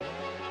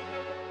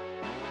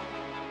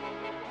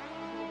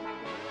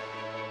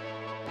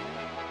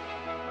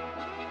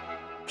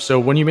So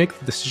when you make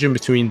the decision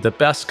between the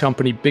best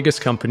company,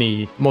 biggest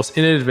company, most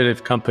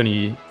innovative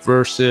company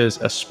versus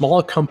a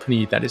small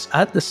company that is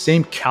at the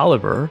same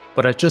caliber,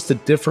 but at just a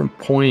different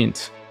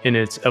point in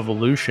its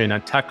evolution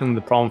and tackling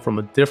the problem from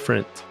a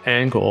different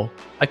angle,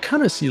 I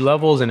kind of see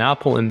Levels and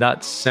Apple in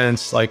that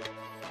sense, like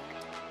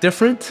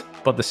different,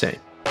 but the same.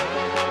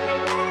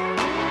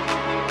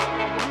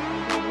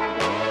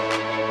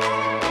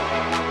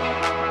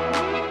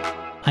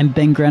 I'm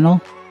Ben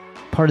Grenell,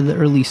 part of the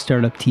early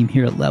startup team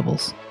here at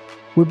Levels.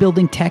 We're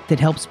building tech that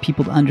helps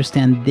people to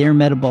understand their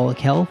metabolic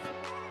health,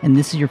 and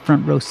this is your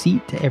front row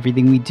seat to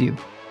everything we do.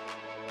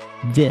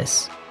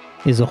 This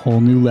is a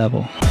whole new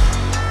level.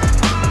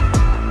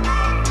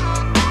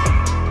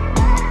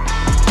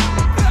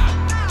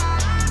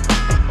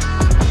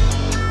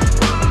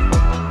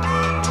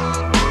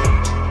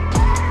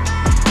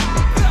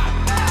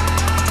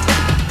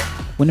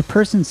 When a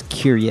person's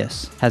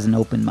curious, has an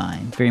open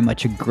mind, very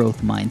much a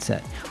growth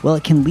mindset, well,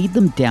 it can lead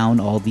them down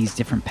all these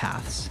different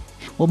paths.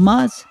 Well,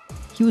 Moz,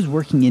 he was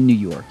working in New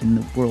York in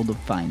the world of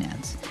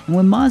finance. And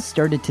when Moz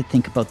started to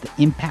think about the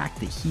impact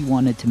that he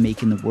wanted to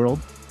make in the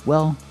world,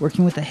 well,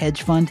 working with a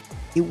hedge fund,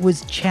 it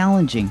was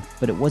challenging,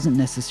 but it wasn't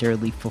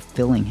necessarily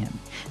fulfilling him.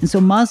 And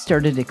so Moz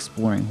started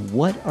exploring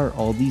what are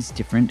all these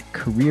different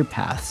career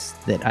paths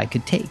that I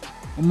could take.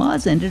 Well,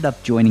 Moz ended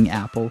up joining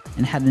Apple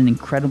and had an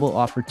incredible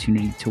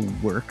opportunity to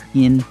work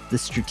in the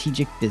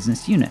strategic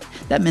business unit.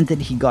 That meant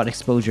that he got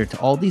exposure to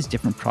all these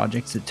different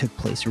projects that took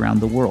place around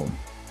the world.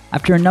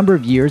 After a number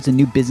of years, a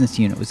new business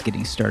unit was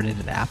getting started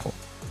at Apple,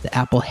 the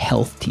Apple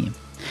Health team.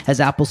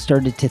 As Apple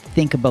started to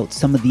think about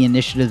some of the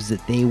initiatives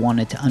that they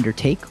wanted to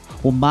undertake,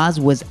 well, Moz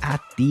was at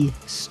the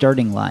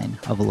starting line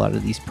of a lot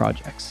of these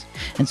projects.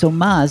 And so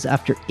Moz,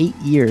 after 8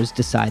 years,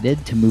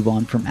 decided to move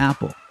on from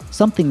Apple.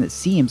 Something that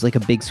seems like a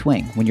big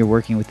swing when you're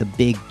working with a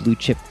big blue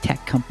chip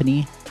tech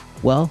company.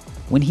 Well,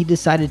 when he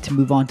decided to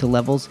move on to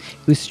Levels,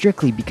 it was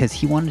strictly because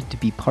he wanted to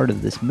be part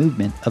of this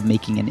movement of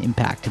making an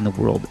impact in the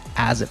world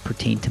as it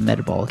pertained to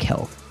metabolic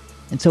health.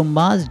 And so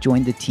Moz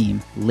joined the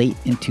team late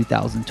in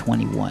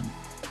 2021.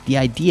 The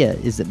idea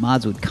is that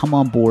Moz would come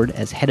on board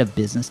as head of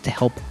business to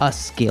help us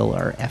scale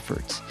our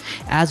efforts.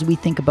 As we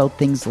think about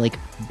things like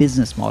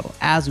business model,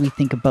 as we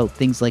think about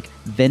things like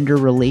vendor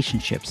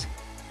relationships.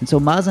 And so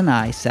Moz and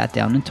I sat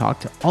down and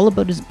talked all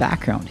about his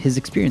background, his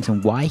experience,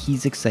 and why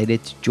he's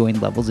excited to join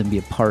Levels and be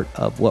a part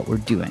of what we're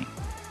doing.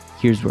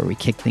 Here's where we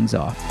kick things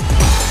off.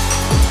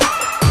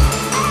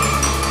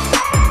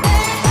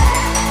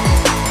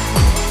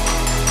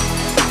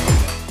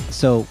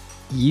 So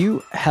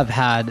you have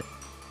had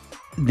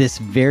this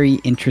very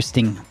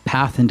interesting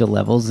path into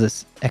Levels,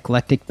 this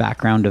eclectic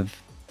background of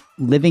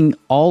living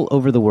all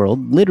over the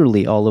world,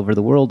 literally all over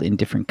the world in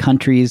different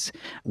countries,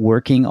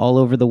 working all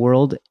over the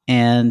world.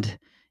 And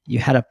you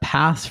had a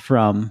path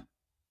from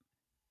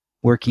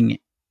working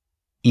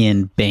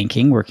in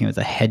banking, working with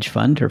a hedge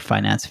fund or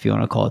finance, if you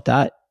want to call it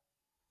that.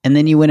 And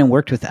then you went and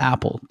worked with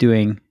Apple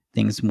doing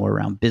things more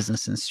around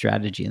business and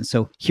strategy. And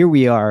so here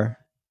we are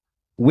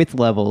with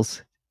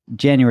Levels,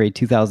 January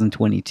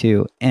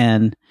 2022.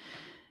 And it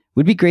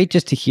would be great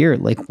just to hear,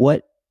 like,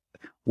 what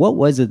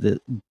was it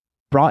that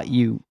brought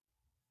you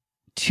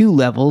to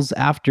Levels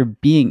after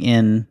being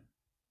in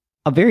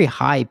a very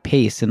high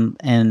pace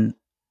and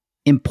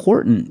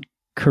important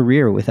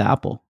career with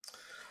Apple?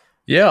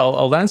 Yeah,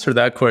 I'll answer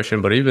that question,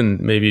 but even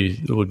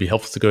maybe it would be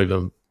helpful to go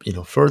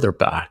even further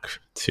back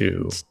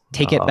to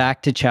take it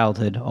back to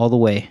childhood all the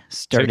way,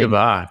 starting take it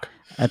back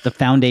at the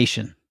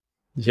foundation.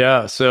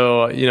 Yeah,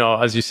 so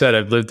as you said,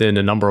 I've lived in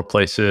a number of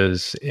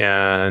places,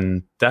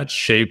 and that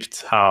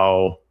shaped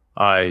how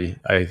I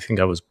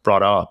think I was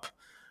brought up,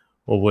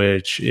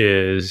 which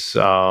is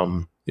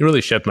it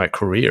really shaped my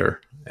career.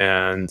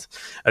 And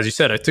as you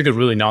said, I took a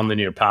really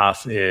nonlinear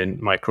path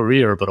in my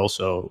career, but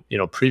also,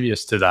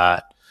 previous to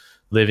that,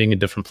 living in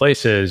different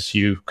places,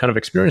 you kind of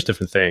experience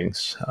different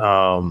things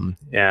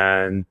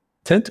and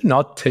tend to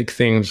not take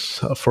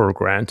things for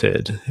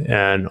granted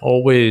and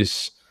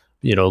always,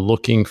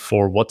 looking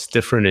for what's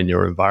different in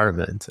your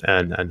environment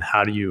and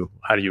how do you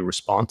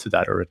respond to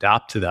that or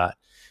adapt to that.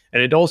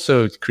 And it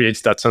also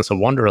creates that sense of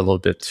wonder a little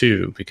bit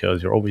too,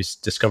 because you're always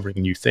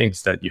discovering new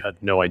things that you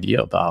had no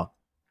idea about.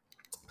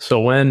 So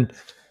when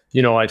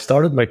I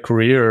started my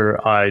career,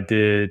 I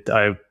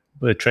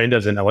trained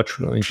as an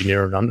electrical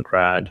engineer in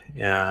undergrad,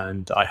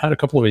 and I had a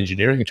couple of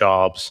engineering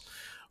jobs.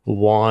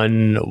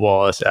 One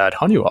was at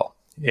Honeywell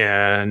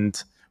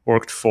and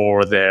worked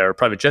for their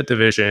private jet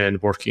division,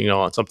 working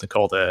on something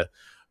called a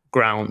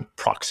ground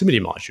proximity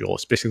module.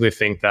 It's basically a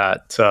thing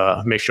that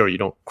makes sure you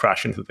don't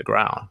crash into the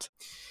ground.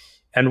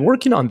 And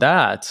working on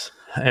that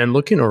and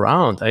looking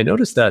around, I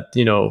noticed that,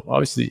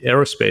 obviously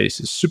aerospace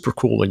is super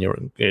cool when you're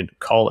in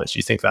college.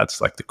 You think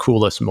that's like the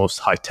coolest, most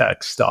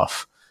high-tech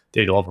stuff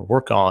that you'll ever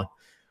work on.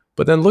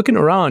 But then looking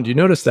around, you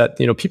notice that,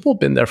 people have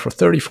been there for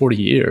 30, 40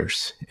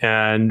 years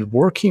and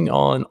working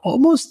on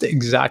almost the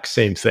exact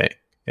same thing.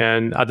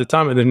 And at the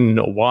time, I didn't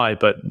know why,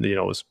 but,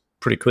 it was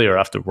pretty clear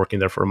after working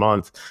there for a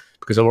month,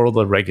 because of all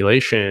the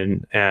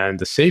regulation and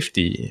the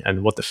safety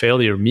and what the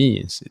failure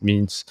means. It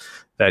means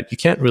that you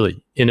can't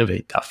really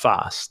innovate that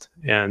fast.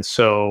 And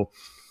so,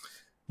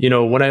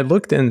 when I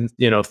looked and,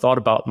 thought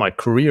about my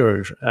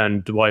career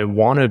and do I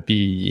want to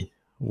be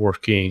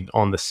working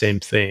on the same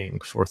thing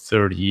for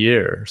 30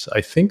 years,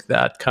 I think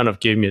that kind of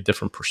gave me a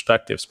different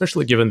perspective,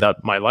 especially given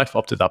that my life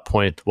up to that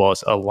point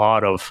was a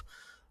lot of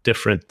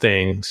different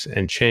things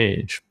and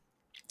change.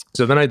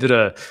 So then I did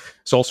a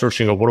soul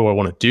searching of what do I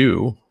want to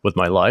do with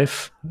my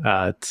life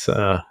at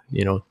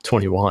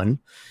 21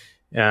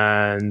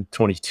 and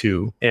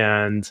 22.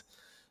 And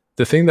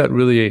the thing that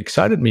really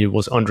excited me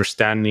was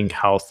understanding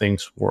how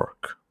things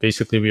work.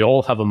 Basically, we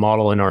all have a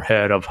model in our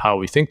head of how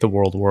we think the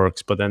world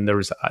works, but then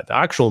there's the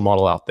actual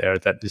model out there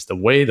that is the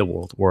way the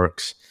world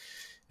works.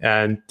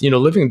 And,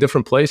 living in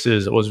different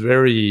places, I was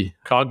very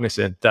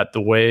cognizant that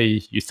the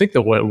way you think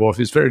the world works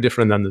is very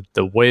different than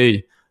the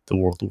way the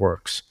world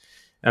works.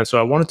 And so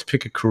I wanted to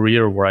pick a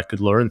career where I could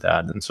learn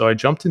that. And so I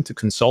jumped into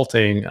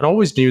consulting and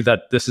always knew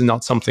that this is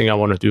not something I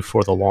want to do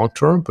for the long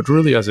term, but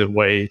really as a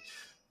way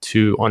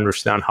to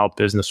understand how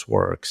business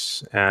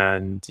works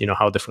and,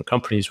 how different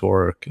companies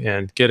work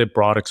and get a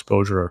broad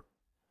exposure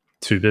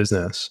to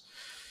business.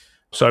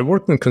 So I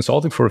worked in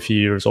consulting for a few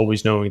years,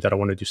 always knowing that I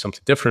wanted to do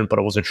something different, but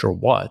I wasn't sure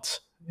what.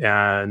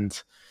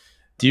 And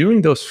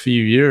during those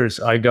few years,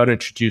 I got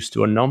introduced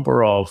to a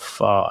number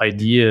of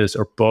ideas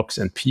or books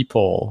and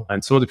people.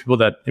 And some of the people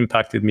that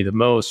impacted me the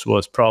most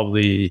was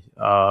probably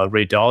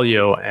Ray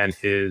Dalio and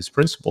his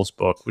Principles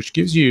book, which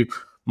gives you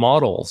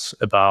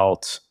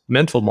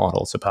mental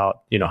models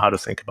about, how to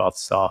think about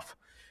stuff.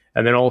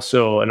 And then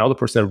also another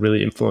person that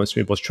really influenced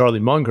me was Charlie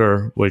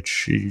Munger,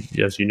 which,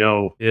 as you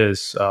know,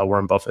 is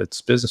Warren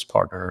Buffett's business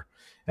partner.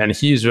 And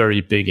he's very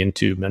big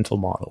into mental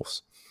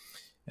models.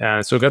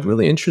 And so I got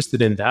really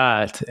interested in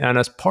that. And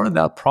as part of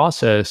that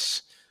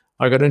process,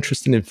 I got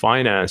interested in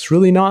finance,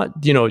 really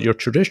not, your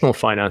traditional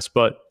finance,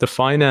 but the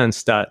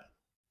finance that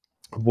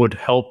would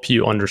help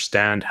you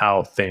understand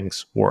how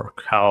things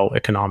work, how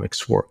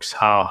economics works,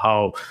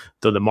 how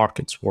the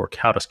markets work,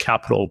 how does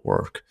capital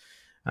work.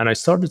 And I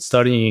started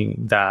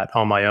studying that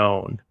on my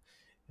own.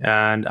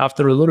 And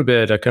after a little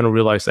bit, I kind of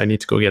realized I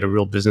need to go get a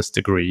real business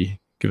degree,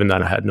 given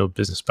that I had no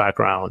business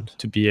background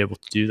to be able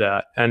to do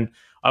that. And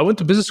I went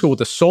to business school with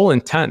the sole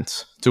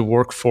intent to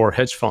work for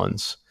hedge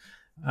funds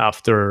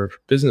after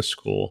business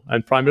school.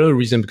 And primarily the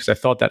reason because I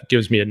thought that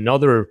gives me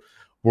another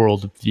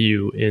world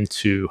view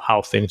into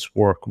how things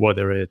work,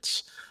 whether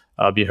it's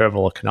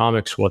behavioral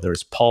economics, whether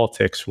it's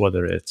politics,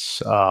 whether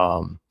it's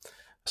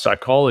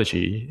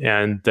psychology.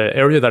 And the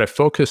area that I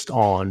focused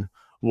on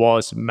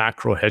was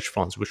macro hedge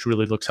funds, which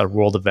really looks at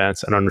world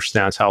events and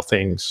understands what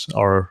things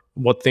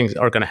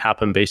are going to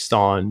happen based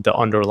on the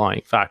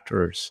underlying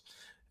factors.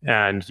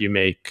 And you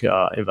make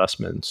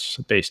investments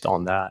based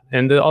on that.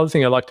 And the other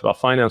thing I liked about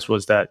finance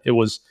was that it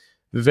was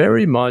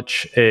very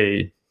much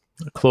a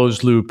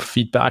closed loop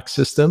feedback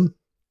system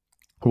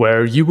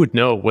where you would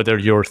know whether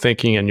your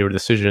thinking and your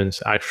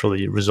decisions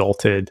actually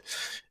resulted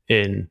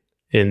in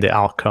the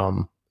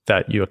outcome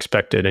that you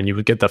expected, and you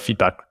would get that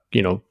feedback,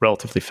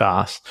 relatively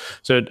fast.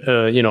 So it,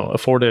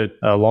 afforded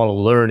a lot of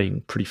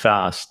learning pretty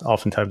fast,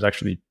 oftentimes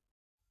actually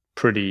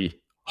pretty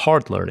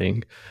hard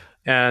learning.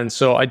 And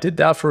so I did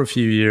that for a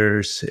few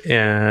years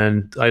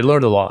and I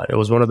learned a lot. It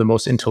was one of the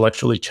most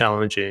intellectually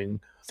challenging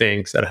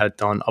things that I had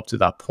done up to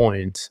that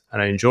point,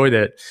 and I enjoyed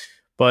it.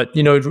 But,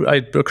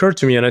 it occurred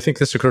to me, and I think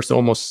this occurs to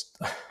almost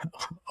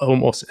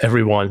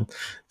everyone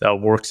that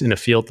works in a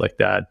field like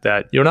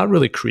that you're not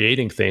really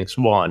creating things,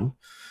 one.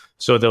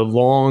 So the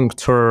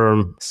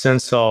long-term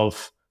sense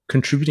of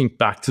contributing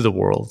back to the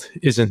world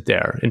isn't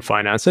there in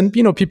finance. And,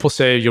 people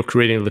say you're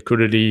creating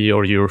liquidity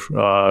or you're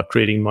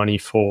creating money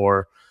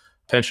for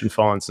pension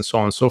funds and so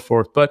on and so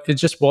forth, but it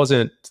just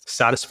wasn't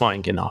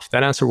satisfying enough.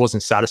 That answer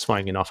wasn't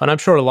satisfying enough. And I'm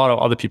sure a lot of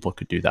other people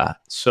could do that.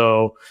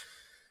 So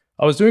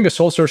I was doing a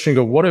soul searching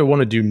of what I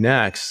want to do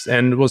next.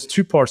 And it was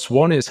two parts.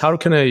 One is how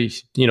can I,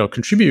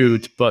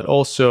 contribute, but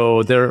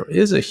also there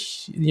is a,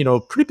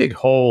 pretty big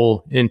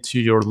hole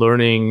into your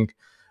learning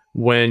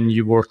when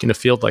you work in a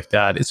field like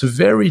that. It's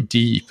very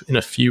deep in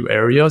a few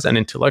areas and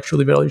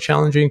intellectually very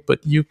challenging, but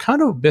you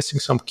kind of missing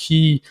some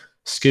key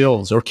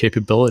skills or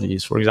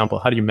capabilities. For example,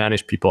 how do you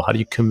manage people? How do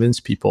you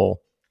convince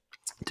people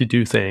to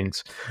do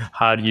things?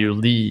 How do you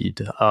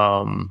lead?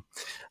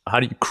 How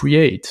do you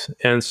create?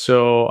 And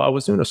so I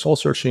was doing a soul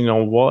searching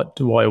on what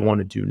do I want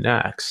to do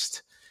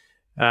next.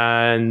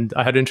 And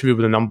I had interviewed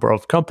with a number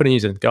of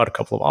companies and got a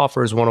couple of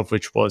offers, one of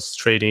which was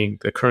trading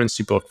the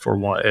currency book for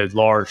a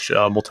large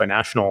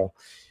multinational.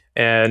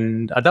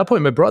 And at that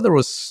point, my brother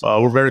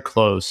we're very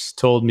close,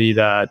 told me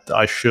that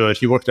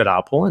he worked at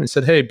Apple, and he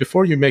said, hey,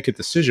 before you make a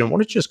decision, why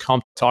don't you just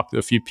come talk to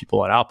a few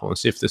people at Apple and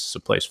see if this is a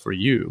place for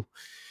you?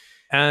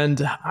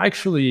 And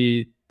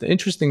actually, the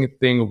interesting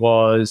thing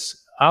was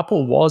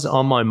Apple was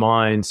on my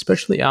mind,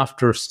 especially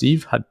after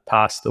Steve had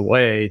passed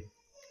away.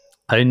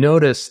 I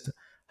noticed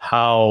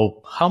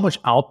how much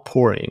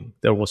outpouring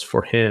there was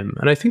for him.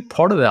 And I think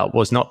part of that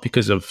was not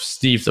because of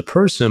Steve the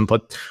person,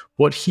 but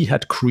what he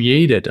had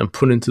created and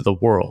put into the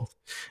world.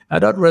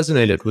 And that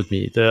resonated with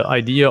me. The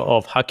idea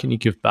of how can you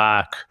give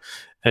back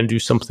and do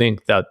something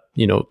that,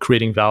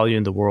 creating value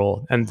in the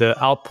world, and the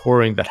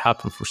outpouring that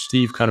happened for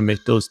Steve kind of made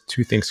those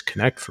two things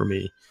connect for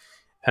me.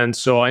 And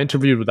so I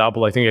interviewed with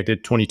Apple. I think I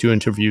did 22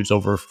 interviews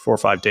over 4 or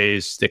 5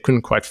 days. They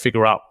couldn't quite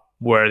figure out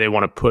where they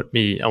want to put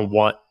me and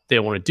what they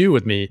want to do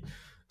with me.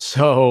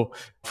 So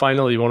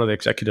finally, one of the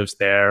executives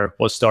there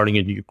was starting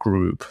a new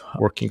group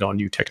working on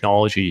new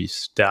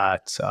technologies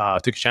that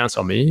took a chance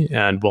on me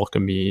and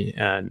welcomed me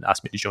and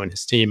asked me to join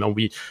his team. And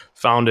we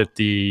founded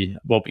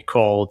what we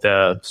call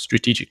the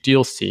strategic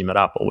deals team at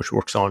Apple, which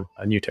works on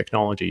new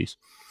technologies.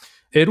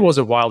 It was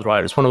a wild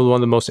ride. It's one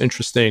of the most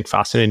interesting,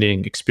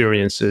 fascinating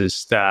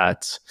experiences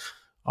that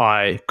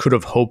I could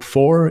have hoped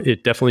for.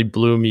 It definitely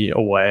blew me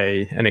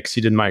away and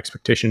exceeded my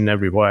expectation in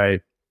every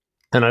way.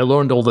 And I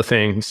learned all the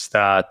things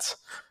that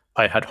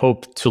I had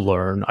hoped to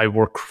learn. I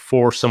worked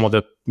for some of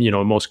the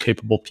most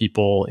capable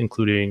people,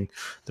 including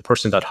the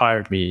person that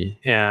hired me,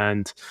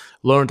 and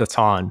learned a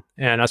ton.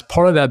 And as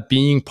part of that,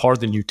 being part of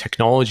the new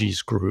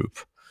technologies group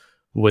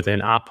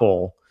within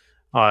Apple,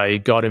 I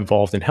got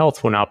involved in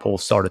health when Apple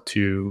started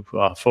to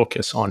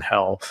focus on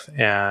health,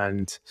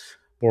 and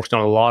worked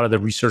on a lot of the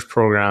research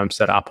programs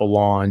that Apple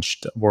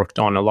launched, worked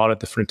on a lot of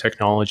different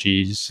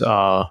technologies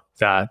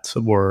that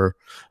were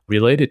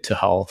related to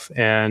health.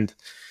 And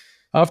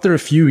after a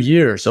few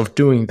years of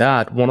doing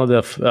that, one of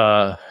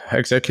the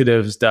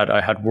executives that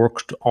I had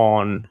worked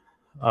on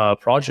a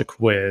project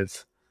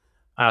with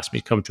asked me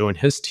to come join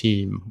his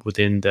team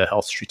within the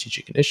Health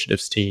Strategic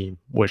Initiatives team,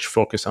 which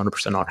focused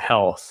 100% on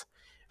health.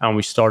 And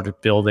we started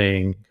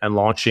building and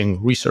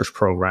launching research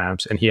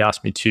programs. And he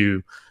asked me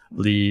to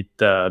lead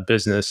the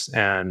business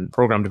and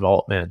program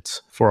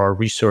development for our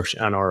research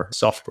and our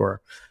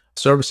software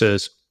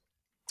services.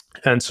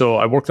 And so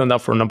I worked on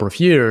that for a number of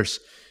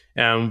years.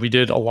 And we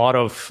did a lot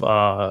of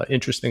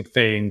interesting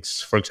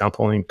things. For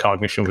example, in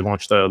cognition, we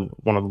launched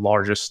one of the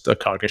largest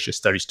cognition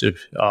studies to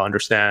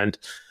understand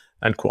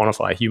and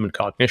quantify human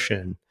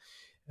cognition.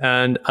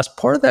 And as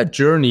part of that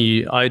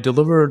journey, I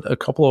delivered a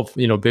couple of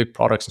big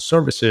products and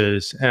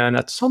services. And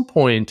at some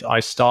point,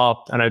 I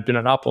stopped, and I've been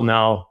at Apple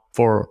now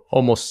for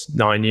almost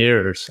 9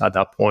 years at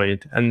that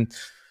point, and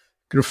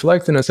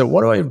reflected and I said,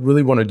 what do I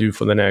really want to do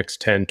for the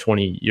next 10,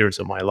 20 years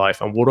of my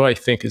life? And what do I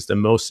think is the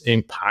most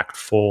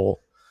impactful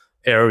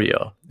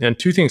area? And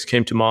two things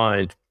came to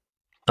mind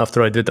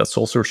after I did that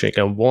soul searching.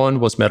 And one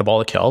was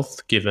metabolic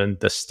health, given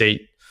the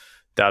state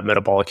that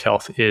metabolic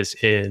health is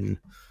in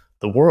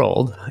the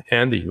world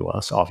and the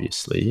US,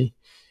 obviously,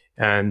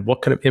 and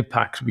what kind of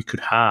impact we could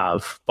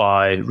have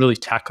by really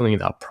tackling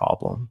that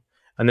problem.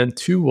 And then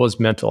two was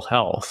mental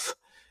health,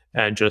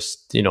 and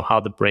just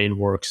how the brain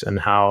works and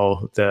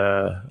how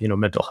the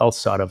mental health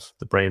side of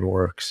the brain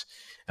works.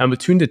 And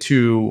between the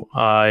two,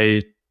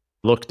 I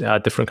looked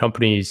at different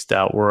companies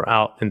that were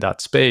out in that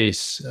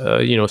space,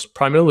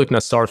 primarily looking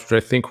at startups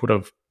which I think would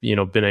have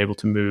been able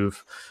to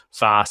move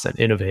fast and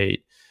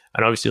innovate.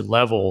 And obviously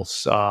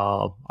Levels,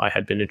 I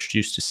had been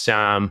introduced to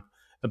Sam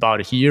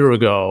about a year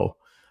ago,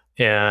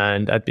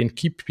 and I'd been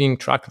keeping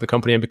track of the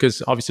company. And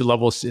because obviously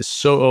Levels is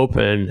so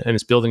open and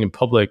it's building in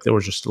public, there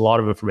was just a lot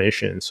of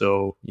information.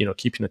 So,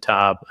 keeping a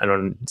tab and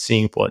on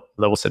seeing what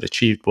Levels had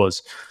achieved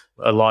was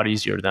a lot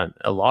easier than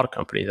a lot of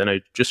companies. And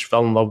I just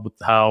fell in love with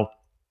how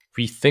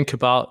we think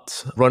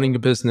about running a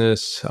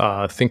business,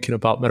 thinking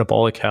about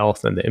metabolic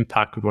health and the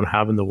impact we want to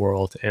have in the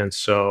world. And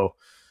so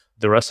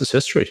the rest is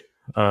history.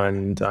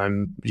 And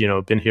I'm,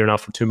 been here now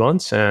for 2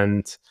 months,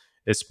 and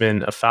it's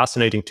been a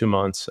fascinating 2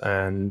 months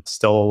and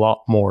still a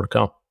lot more to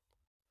come.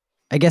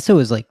 I guess it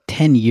was like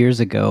 10 years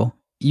ago.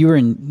 You were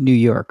in New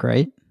York,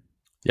 right?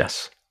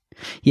 Yes.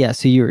 Yeah.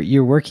 So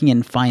you're working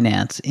in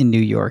finance in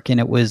New York, and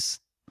it was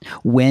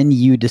when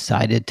you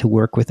decided to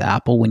work with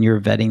Apple, when you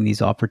were vetting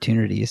these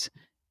opportunities,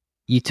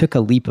 you took a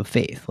leap of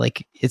faith.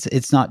 Like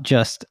it's not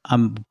just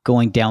I'm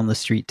going down the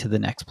street to the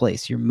next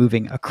place. You're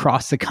moving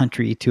across the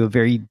country to a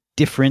very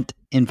different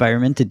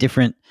environment,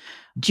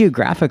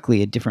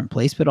 geographically a different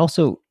place, but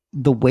also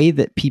the way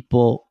that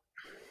people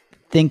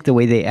think, the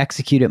way they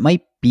execute it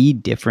might be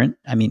different.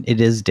 I mean, it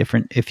is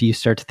different if you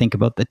start to think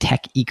about the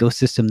tech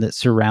ecosystem that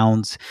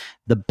surrounds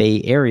the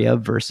Bay Area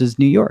versus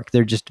New York.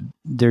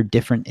 They're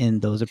different in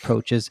those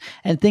approaches,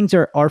 and things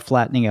are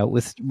flattening out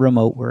with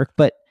remote work.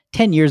 But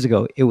 10 years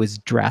ago, it was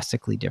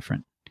drastically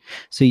different.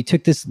 So you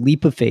took this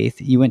leap of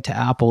faith, you went to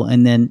Apple,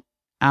 and then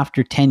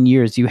after 10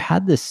 years, you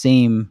had the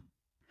same,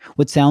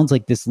 what sounds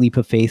like this leap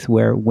of faith,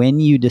 where when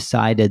you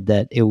decided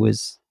that it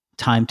was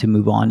time to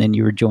move on and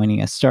you were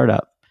joining a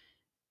startup,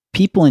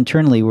 people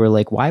internally were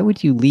like, why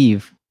would you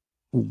leave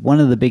one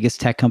of the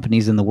biggest tech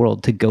companies in the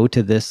world to go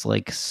to this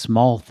like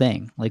small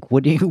thing? Like,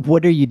 what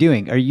are you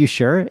doing? Are you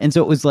sure? And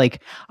so it was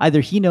like,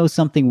 either he knows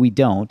something we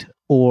don't,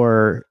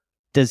 or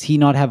does he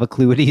not have a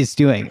clue what he's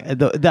doing?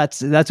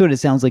 That's what it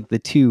sounds like the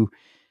two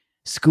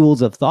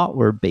schools of thought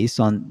were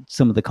based on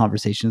some of the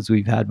conversations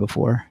we've had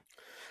before.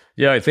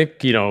 Yeah, I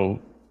think,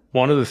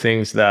 one of the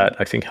things that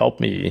I think helped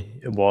me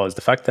was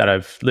the fact that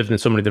I've lived in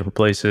so many different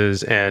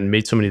places and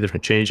made so many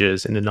different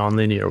changes in a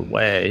nonlinear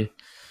way,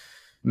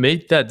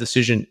 made that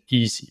decision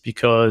easy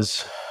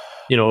because,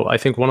 I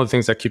think one of the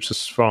things that keeps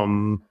us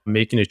from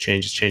making a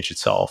change is change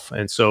itself.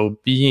 And so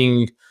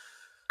being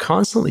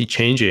constantly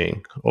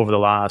changing over the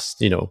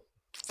last,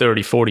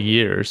 30, 40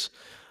 years,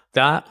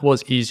 that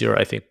was easier,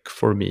 I think,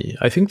 for me.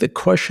 I think the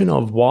question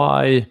of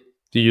why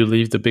do you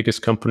leave the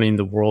biggest company in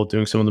the world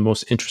doing some of the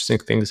most interesting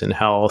things in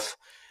health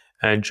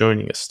and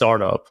joining a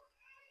startup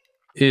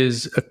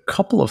is a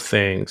couple of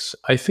things.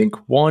 I think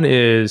one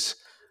is,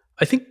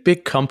 I think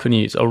big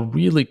companies are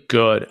really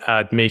good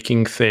at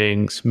making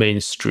things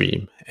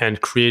mainstream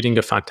and creating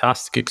a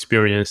fantastic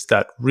experience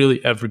that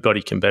really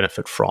everybody can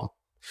benefit from.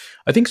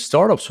 I think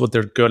startups, what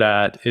they're good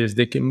at is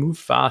they can move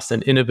fast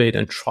and innovate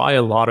and try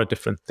a lot of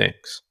different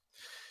things.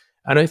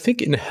 And I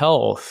think in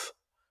health,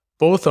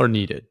 both are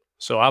needed.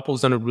 So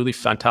Apple's done a really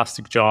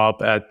fantastic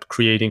job at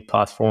creating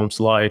platforms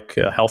like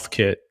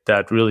HealthKit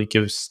that really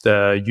gives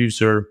the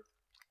user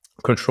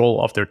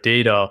control of their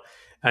data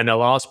and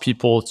allows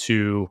people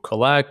to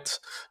collect,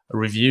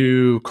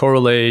 review,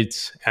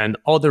 correlate, and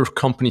other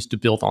companies to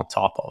build on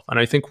top of. And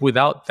I think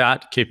without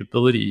that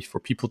capability for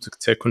people to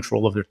take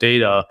control of their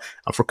data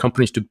and for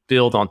companies to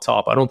build on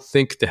top, I don't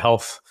think the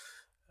health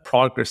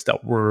progress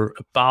that we're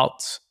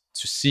about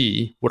to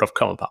see would have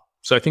come about.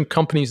 So I think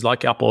companies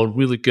like Apple are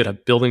really good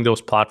at building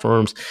those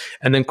platforms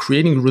and then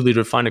creating really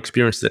refined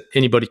experience that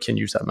anybody can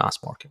use at mass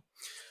market.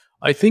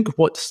 I think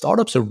what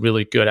startups are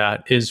really good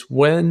at is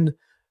when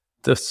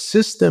the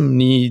system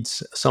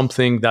needs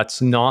something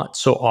that's not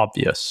so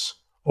obvious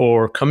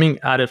or coming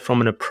at it from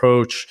an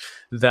approach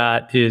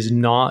that is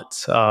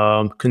not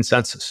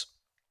consensus.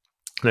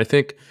 And I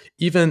think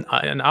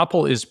and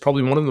Apple is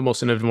probably one of the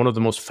most innovative, one of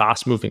the most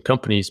fast moving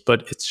companies,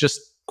 but it's just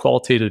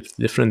qualitatively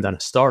different than a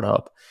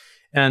startup.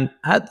 And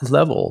at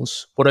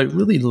Levels, what I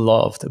really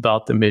loved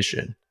about the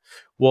mission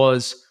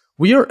was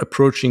we are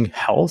approaching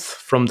health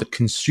from the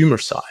consumer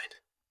side.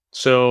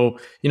 So,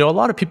 a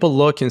lot of people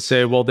look and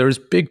say, well, there's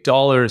big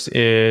dollars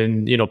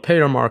in,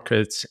 payer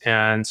markets.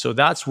 And so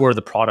that's where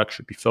the product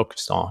should be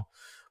focused on.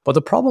 But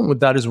the problem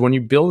with that is when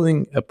you're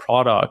building a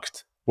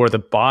product where the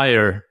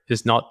buyer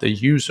is not the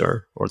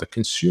user or the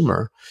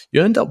consumer,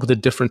 you end up with a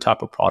different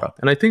type of product.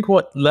 And I think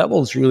what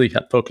Levels really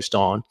had focused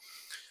on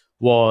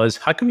was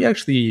how can we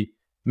actually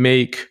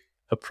make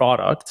a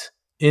product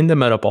in the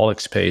metabolic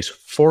space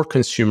for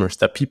consumers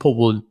that people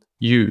will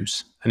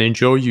use and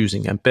enjoy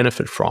using and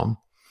benefit from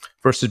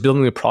versus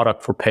building a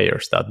product for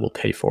payers that will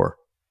pay for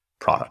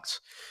products.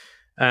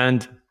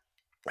 And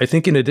I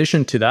think in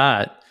addition to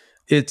that,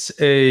 it's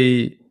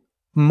a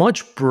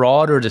much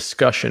broader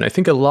discussion. I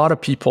think a lot of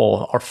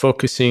people are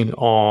focusing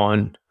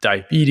on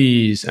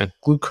diabetes and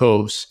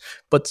glucose,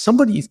 but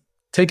somebody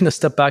taking a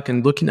step back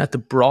and looking at the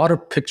broader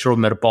picture of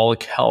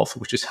metabolic health,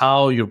 which is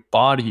how your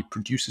body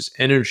produces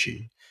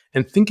energy,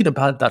 and thinking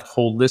about that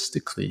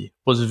holistically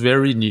was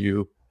very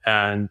new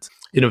and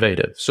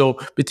innovative. So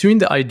between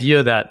the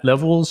idea that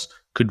Levels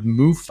could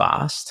move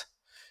fast,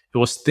 it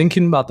was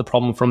thinking about the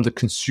problem from the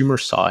consumer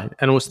side,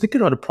 and it was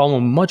thinking about a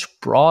problem much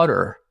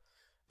broader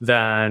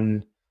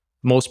than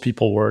most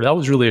people were. That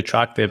was really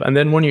attractive. And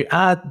then when you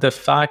add the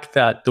fact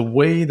that the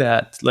way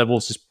that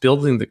Levels is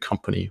building the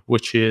company,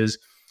 which is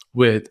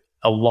with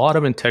a lot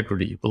of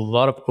integrity, with a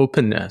lot of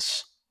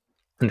openness,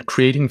 and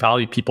creating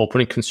value people,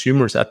 putting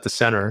consumers at the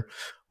center,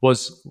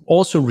 was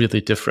also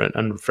really different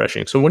and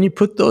refreshing. So when you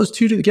put those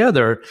two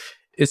together,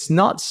 it's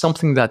not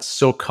something that's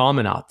so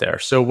common out there.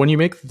 So when you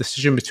make the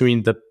decision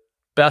between the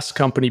best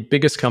company,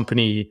 biggest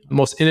company,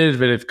 most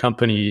innovative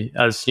company,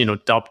 as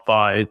dubbed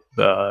by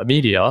the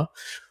media,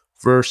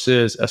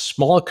 versus a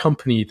small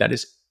company that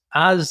is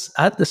as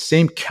at the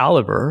same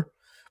caliber,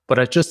 but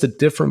at just a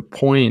different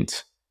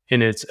point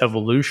in its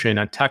evolution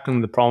and tackling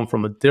the problem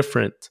from a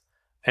different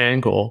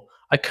angle,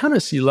 I kind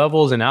of see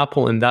Levels and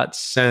Apple in that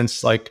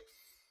sense, like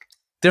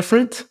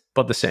different,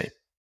 but the same.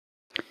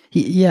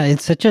 Yeah,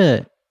 it's such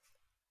an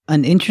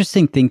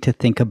interesting thing to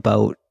think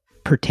about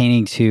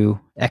pertaining to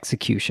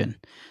execution.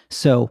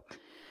 So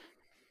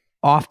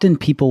often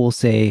people will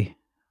say,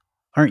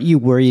 aren't you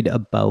worried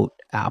about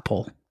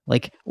Apple?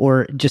 Like,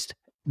 or just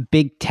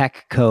big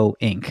tech co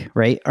Inc.,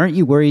 right? Aren't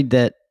you worried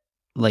that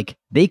like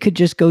they could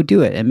just go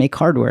do it and make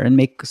hardware and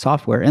make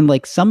software? And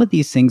like some of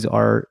these things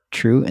are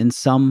true and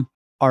some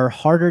are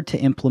harder to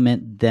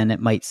implement than it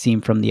might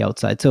seem from the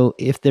outside. So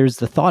if there's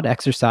the thought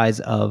exercise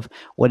of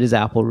what is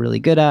Apple really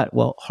good at?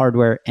 Well,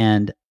 hardware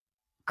and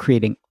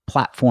creating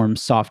platform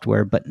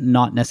software, but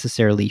not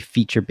necessarily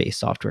feature-based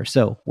software.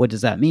 So what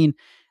does that mean?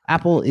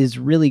 Apple is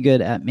really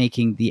good at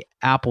making the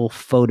Apple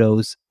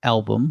Photos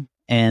album,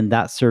 and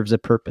that serves a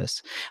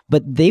purpose.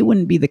 But they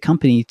wouldn't be the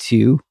company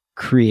to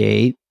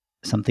create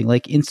something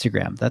like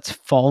Instagram. That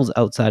falls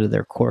outside of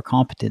their core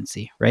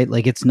competency, right?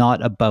 Like it's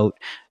not about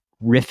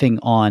riffing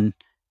on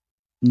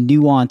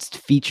nuanced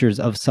features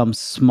of some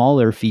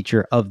smaller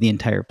feature of the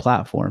entire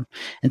platform.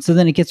 And so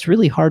then it gets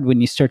really hard when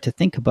you start to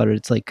think about it.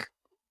 It's like,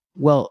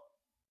 well,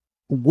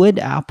 would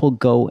Apple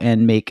go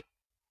and make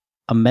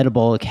a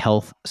metabolic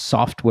health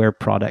software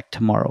product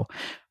tomorrow?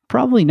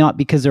 Probably not,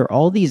 because there are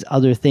all these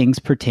other things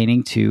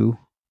pertaining to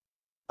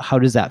how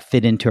does that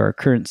fit into our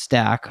current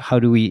stack? How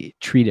do we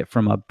treat it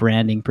from a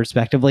branding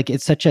perspective? Like,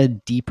 it's such a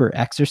deeper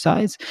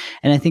exercise.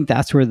 And I think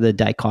that's where the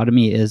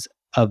dichotomy is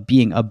of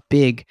being a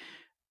big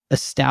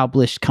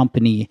established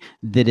company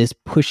that is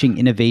pushing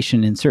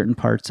innovation in certain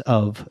parts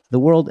of the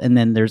world. And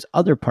then there's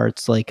other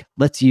parts, like,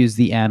 let's use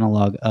the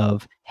analog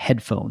of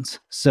headphones.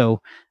 So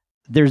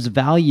there's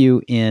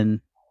value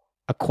in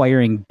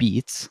acquiring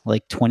Beats,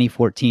 like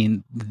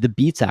 2014, the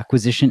Beats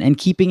acquisition, and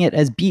keeping it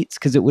as Beats,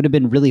 because it would have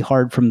been really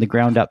hard from the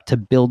ground up to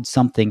build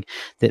something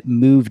that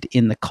moved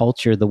in the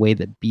culture the way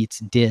that Beats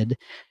did.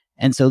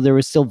 And so there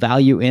was still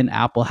value in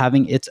Apple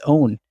having its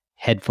own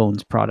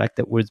headphones product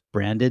that was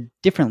branded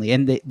differently.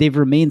 And they've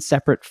remained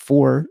separate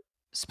for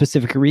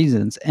specific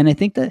reasons. And I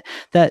think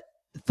that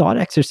thought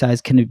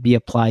exercise can be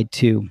applied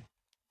to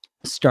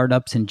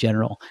startups in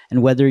general.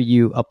 And whether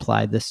you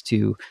apply this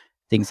to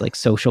things like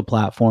social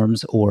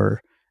platforms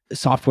or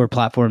software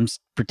platforms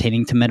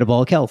pertaining to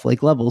metabolic health,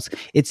 like Levels,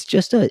 it's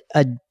just a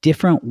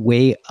different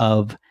way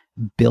of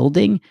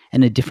building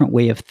and a different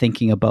way of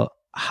thinking about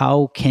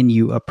how can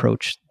you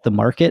approach the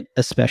market,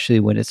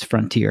 especially when it's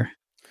frontier.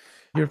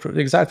 You're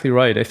exactly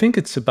right. I think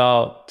it's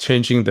about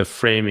changing the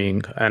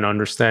framing and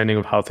understanding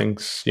of how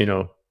things,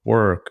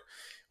 work,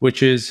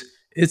 which is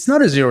it's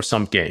not a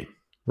zero-sum game,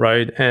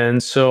 right?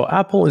 And so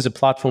Apple is a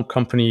platform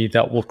company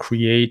that will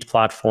create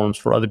platforms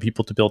for other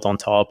people to build on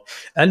top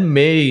and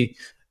may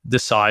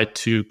decide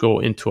to go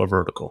into a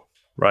vertical,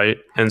 right?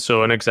 And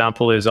so an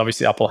example is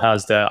obviously Apple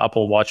has the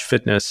Apple Watch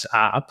Fitness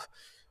app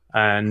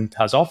and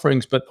has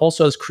offerings, but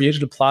also has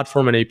created a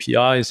platform and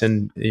APIs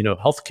and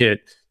HealthKit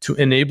to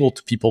enable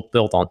people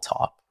build on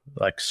top,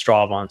 like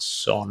Strava and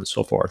so on and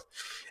so forth.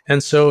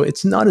 And so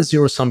it's not a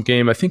zero-sum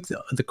game. I think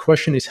the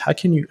question is, how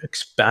can you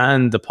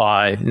expand the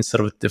pie instead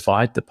of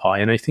divide the pie?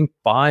 And I think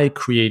by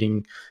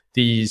creating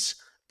these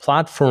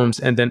platforms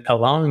and then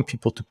allowing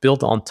people to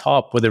build on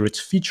top, whether it's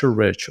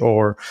feature-rich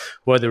or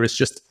whether it's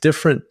just a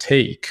different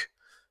take,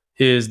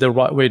 is the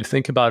right way to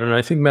think about it. And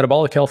I think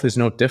metabolic health is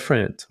no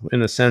different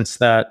in the sense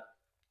that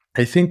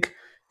I think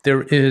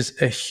there is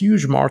a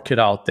huge market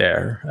out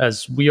there.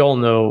 As we all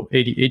know,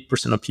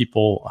 88% of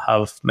people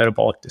have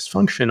metabolic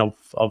dysfunction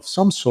of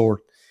some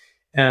sort.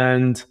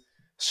 And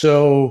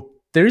so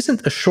there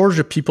isn't a shortage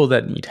of people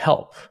that need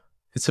help.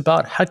 It's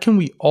about how can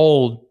we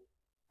all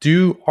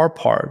do our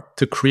part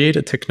to create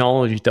a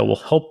technology that will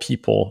help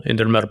people in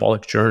their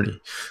metabolic journey.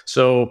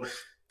 So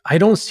I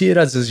don't see it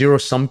as a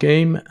zero-sum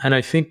game. And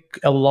I think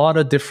a lot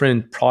of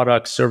different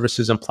products,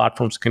 services, and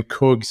platforms can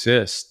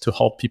coexist to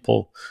help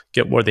people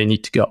get where they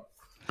need to go.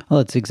 Well,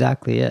 that's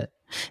exactly it.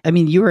 I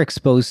mean, you were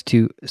exposed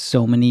to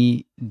so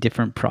many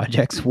different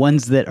projects,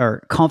 ones that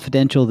are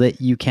confidential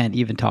that you can't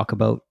even talk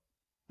about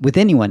with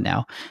anyone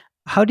now.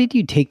 How did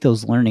you take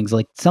those learnings,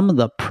 like some of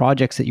the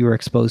projects that you were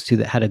exposed to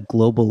that had a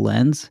global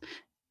lens?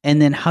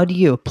 And then how do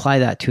you apply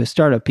that to a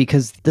startup?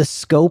 Because the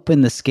scope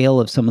and the scale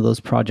of some of those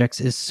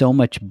projects is so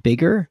much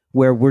bigger,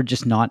 where we're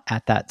just not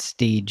at that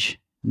stage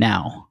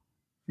now.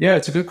 Yeah,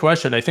 it's a good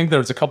question. I think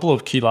there's a couple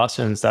of key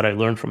lessons that I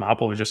learned from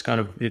Apple. It just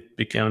it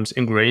becomes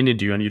ingrained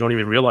into you and you don't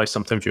even realize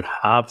sometimes you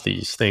have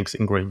these things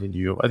ingrained in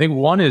you. I think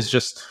one is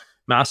just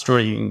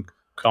mastering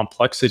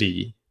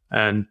complexity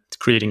and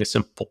creating a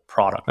simple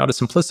product, not a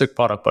simplistic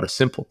product, but a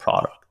simple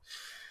product.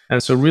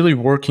 And so really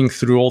working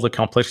through all the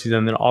complexity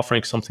and then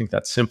offering something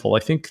that's simple. I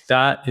think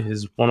that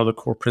is one of the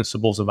core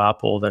principles of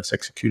Apple that's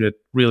executed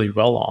really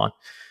well on.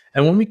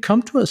 And when I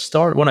come to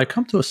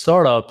a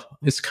startup,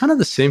 it's kind of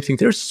the same thing.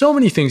 There's so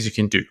many things you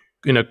can do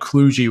in a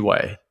kludgy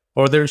way,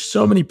 or there's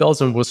so many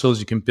bells and whistles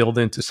you can build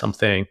into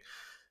something,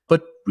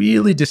 but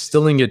really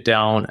distilling it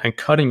down and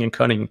cutting and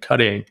cutting and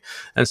cutting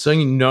and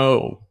saying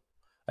no.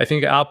 I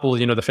think Apple,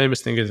 the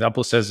famous thing is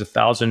Apple says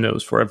 1,000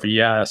 no's for every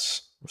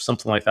yes, or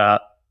something like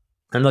that.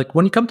 And like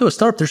when you come to a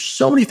startup, there's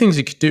so many things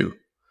you could do,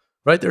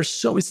 right?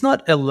 It's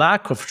not a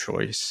lack of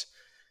choice.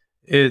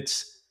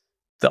 It's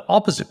the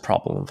opposite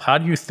problem of how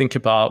do you think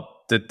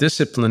about the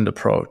disciplined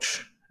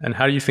approach and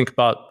how do you think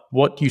about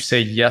what you say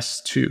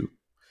yes to?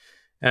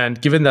 And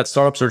given that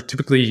startups are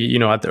typically,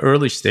 at the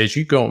early stage,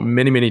 you go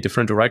many, many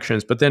different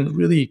directions, but then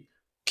really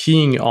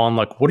keying on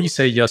like, what do you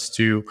say yes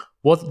to?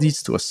 What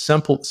leads to a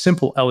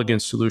simple,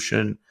 elegant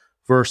solution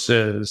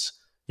versus,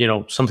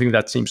 something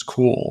that seems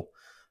cool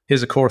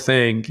is a core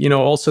thing.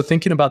 Also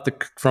thinking about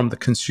from the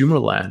consumer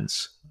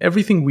lens,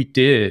 everything we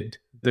did,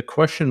 the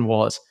question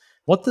was,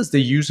 what does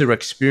the user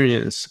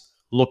experience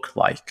look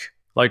like?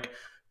 Like,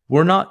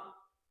 we're not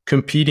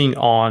competing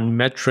on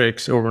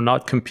metrics or we're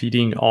not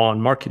competing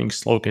on marketing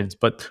slogans,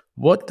 but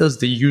what does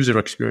the user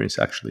experience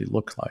actually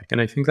look like?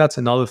 And I think that's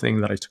another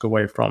thing that I took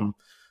away from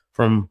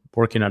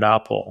working at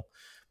Apple.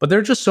 But there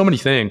are just so many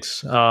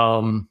things.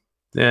 And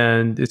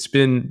it's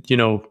been,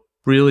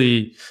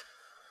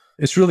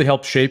 it's really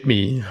helped shape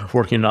me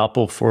working at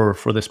Apple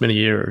for this many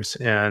years.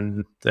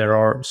 And there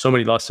are so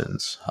many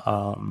lessons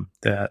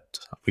that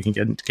we can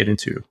get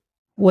into.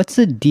 What's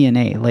the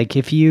DNA? Like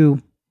if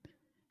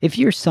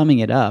you're summing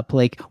it up,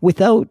 like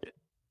without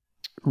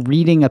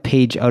reading a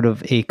page out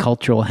of a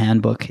cultural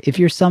handbook, if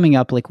you're summing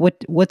up, like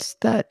what's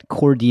that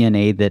core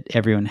DNA that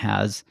everyone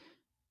has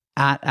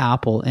at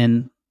Apple,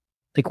 and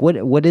like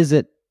what is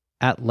it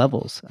at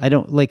Levels? I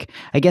don't like.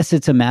 I guess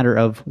it's a matter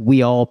of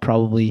we all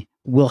probably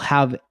will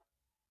have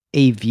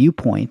a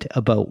viewpoint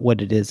about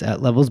what it is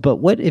at Levels, but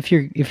what if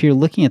you're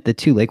looking at the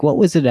two, like what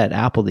was it at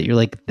Apple that you're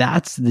like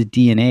that's the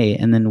DNA,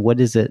 and then what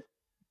is it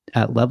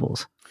at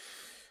Levels?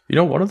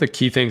 One of the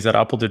key things that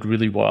Apple did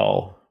really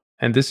well,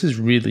 and this is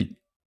really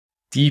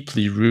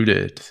deeply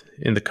rooted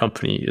in the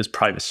company, is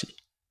privacy.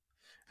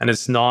 And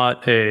it's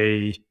not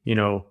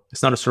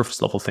it's not a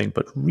surface level thing,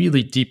 but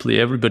really deeply,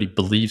 everybody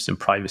believes in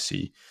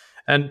privacy.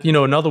 And,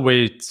 another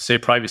way to say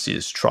privacy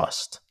is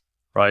trust,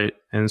 right?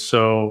 And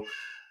so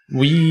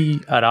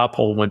we at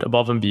Apple went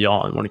above and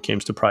beyond when it came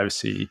to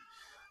privacy.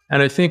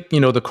 And I think,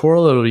 the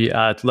corollary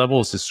at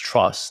Levels is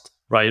trust,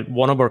 right?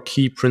 One of our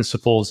key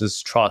principles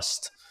is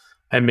trust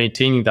and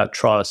maintaining that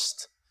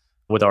trust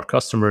with our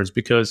customers,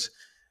 because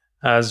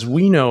as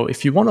we know,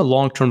 if you want a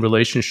long-term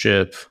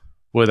relationship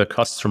with a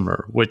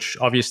customer, which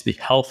obviously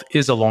health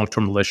is a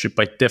long-term relationship,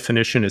 by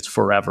definition, it's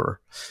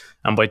forever.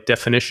 And by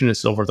definition,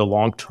 it's over the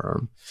long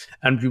term.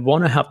 And we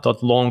want to have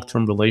that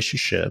long-term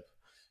relationship.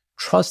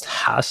 Trust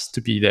has to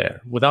be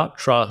there. Without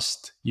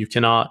trust, you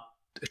cannot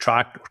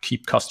attract or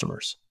keep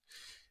customers.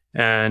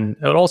 And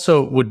it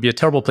also would be a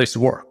terrible place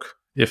to work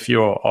if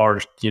you are,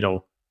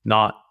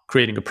 not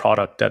creating a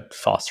product that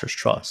fosters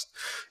trust.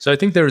 So I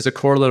think there is a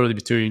corollary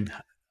between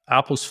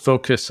Apple's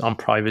focus on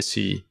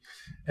privacy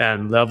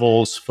and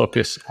Levels'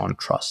 focus on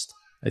trust.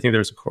 I think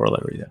there's a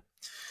corollary there.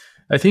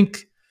 I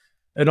think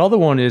another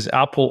one is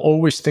Apple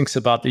always thinks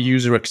about the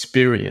user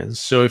experience.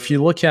 So if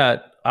you look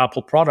at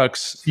Apple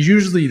products,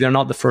 usually they're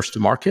not the first to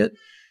market,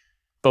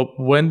 but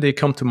when they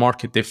come to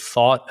market, they've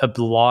thought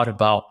a lot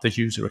about the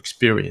user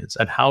experience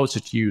and how is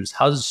it used?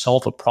 How does it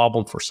solve a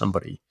problem for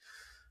somebody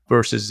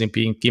versus it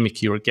being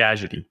gimmicky or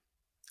gadgety?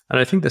 And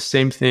I think the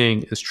same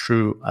thing is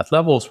true at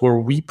Levels, where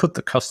we put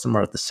the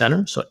customer at the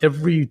center. So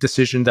every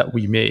decision that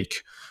we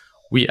make,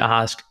 we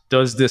ask,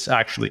 does this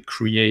actually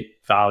create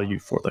value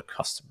for the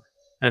customer?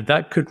 And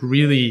that could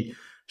really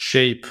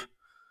shape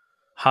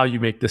how you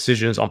make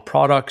decisions on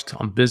product,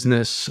 on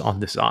business, on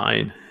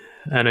design.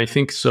 And I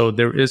think so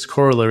there is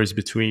corollaries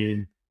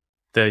between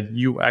the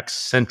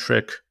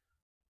UX-centric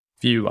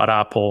view at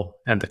Apple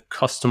and the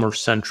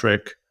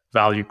customer-centric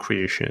value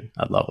creation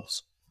at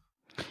Levels.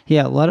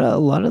 Yeah, a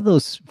lot of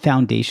those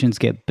foundations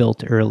get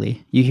built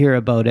early. You hear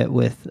about it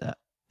with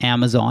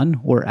Amazon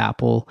or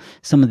Apple,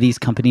 some of these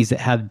companies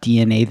that have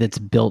DNA that's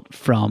built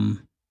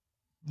from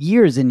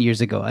years and years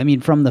ago. I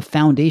mean, from the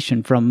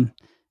foundation, from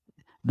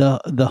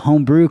the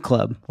homebrew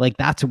club. Like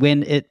that's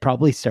when it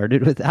probably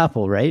started with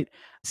Apple, right?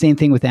 Same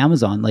thing with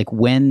Amazon. Like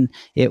when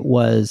it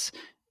was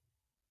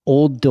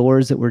old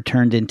doors that were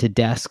turned into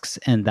desks,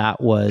 and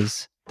that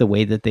was the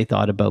way that they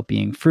thought about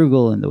being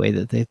frugal and the way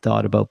that they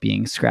thought about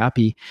being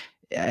scrappy.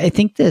 I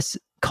think this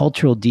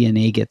cultural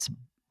DNA gets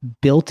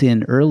built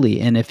in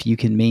early, and if you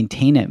can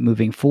maintain it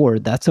moving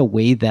forward, that's a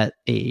way that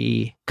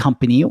a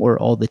company or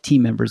all the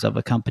team members of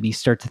a company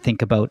start to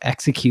think about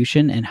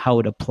execution and how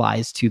it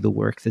applies to the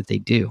work that they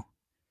do.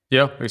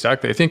 Yeah,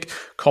 exactly. I think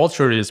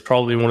culture is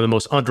probably one of the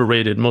most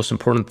underrated, most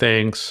important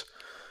things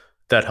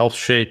that helps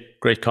shape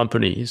great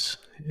companies.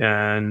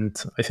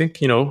 And I think,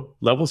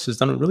 Levels has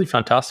done a really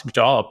fantastic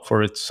job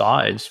for its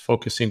size,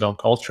 focusing on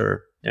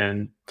culture.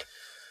 And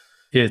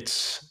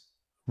it's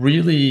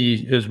really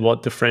is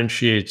what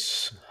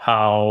differentiates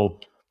how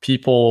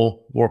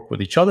people work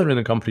with each other in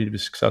the company to be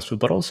successful,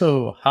 but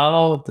also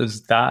how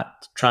does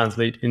that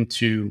translate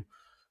into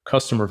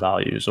customer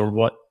values, or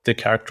what the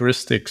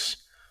characteristics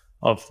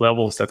of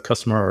Levels that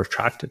customers are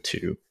attracted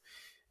to.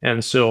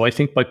 And so I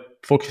think by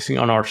focusing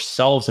on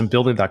ourselves and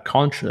building that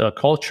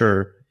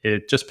culture,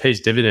 it just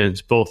pays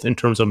dividends, both in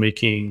terms of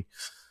making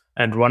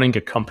and running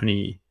a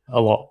company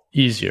a lot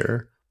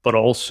easier, but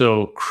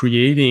also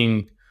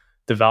creating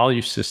the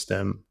value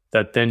system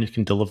that then you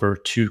can deliver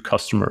to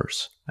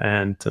customers,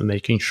 and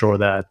making sure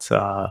that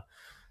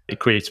it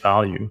creates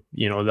value.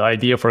 The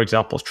idea, for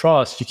example, of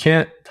trust, you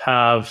can't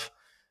have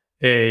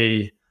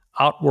a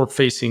outward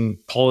facing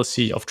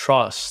policy of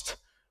trust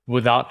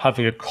without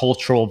having a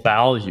cultural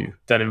value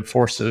that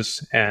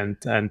enforces and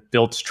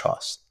builds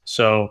trust.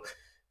 So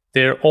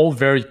they're all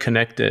very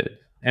connected,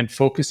 and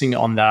focusing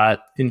on that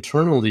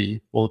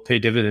internally will pay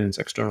dividends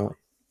externally.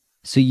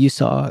 So you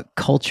saw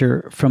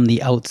culture from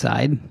the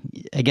outside.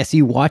 I guess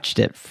you watched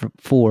it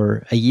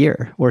for a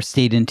year or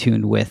stayed in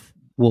tune with,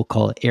 we'll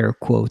call it air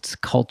quotes,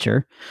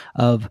 culture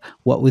of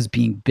what was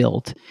being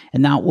built.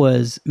 And that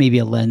was maybe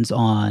a lens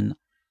on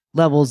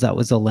Levels, that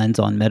was a lens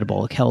on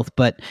metabolic health.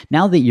 But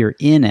now that you're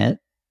in it,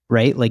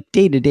 right, like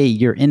day to day,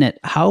 you're in it,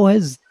 how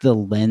has the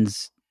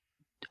lens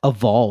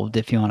evolved,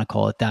 if you want to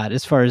call it that,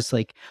 as far as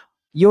like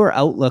your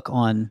outlook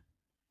on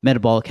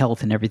metabolic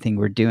health and everything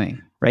we're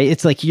doing, right?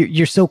 It's like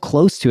you're so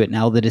close to it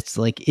now that it's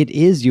like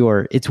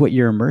it's what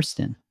you're immersed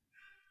in.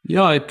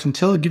 Yeah, I can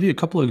give you a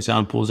couple of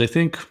examples. I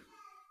think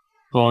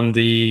on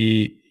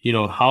the,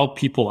 how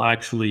people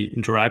actually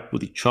interact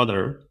with each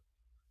other,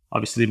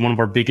 obviously one of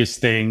our biggest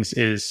things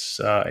is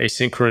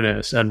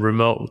asynchronous and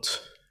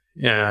remote,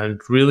 and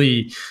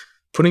really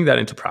putting that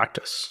into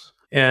practice.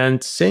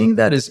 And saying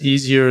that is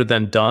easier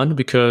than done,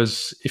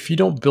 because if you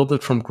don't build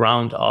it from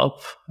ground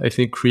up, I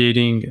think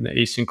creating an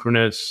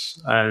asynchronous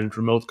and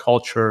remote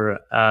culture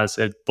as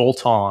a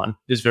bolt-on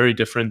is very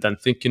different than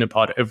thinking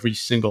about every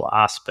single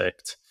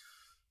aspect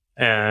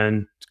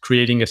and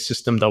creating a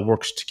system that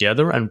works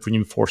together and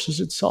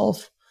reinforces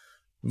itself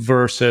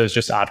versus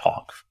just ad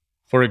hoc.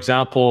 For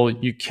example,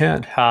 you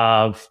can't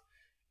have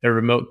a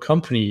remote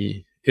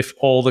company if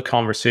all the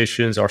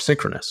conversations are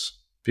synchronous,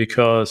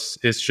 because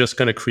it's just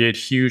going to create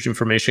huge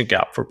information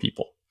gap for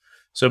people.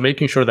 So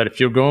making sure that if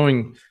you're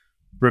going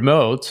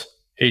remote,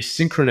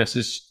 asynchronous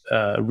is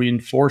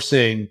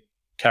reinforcing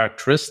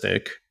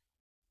characteristic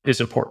is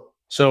important.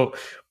 So,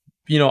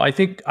 I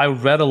think I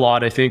read a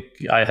lot. I think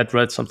I had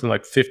read something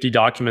like 50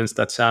 documents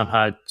that Sam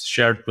had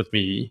shared with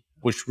me,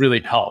 which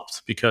really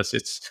helped, because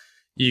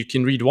you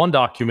can read one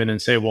document and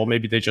say, well,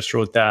 maybe they just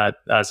wrote that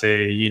as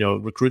a,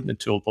 recruitment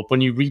tool. But when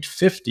you read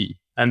 50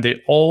 and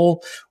they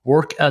all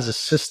work as a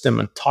system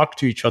and talk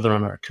to each other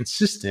and are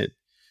consistent,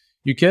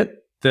 you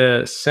get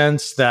the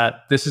sense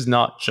that this is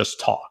not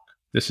just talk.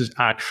 This is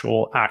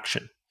actual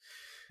action.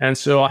 And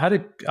so I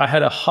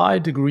had a high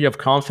degree of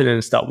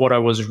confidence that what I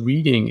was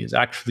reading is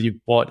actually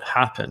what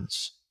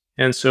happens.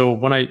 And so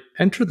when I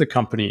entered the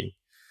company,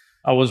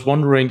 I was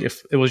wondering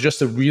if it was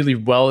just a really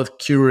well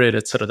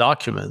curated set of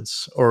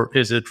documents, or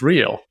is it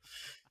real?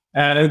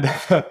 And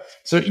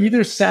so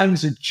either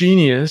Sam's a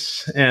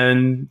genius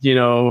and,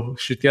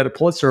 should get a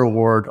Pulitzer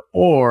Award,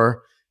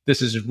 or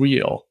this is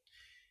real.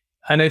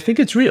 And I think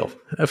it's real.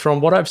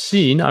 From what I've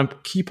seen, I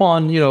keep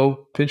on,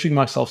 pinching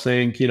myself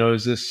saying,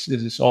 is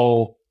this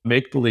all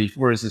make believe,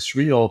 or is this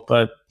real?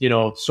 But,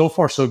 so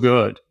far so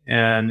good.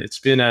 And it's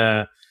been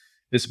a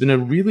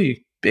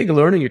really big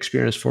learning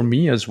experience for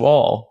me as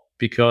well,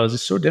 because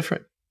it's so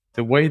different.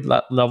 The way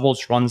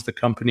Levels runs the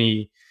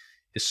company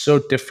is so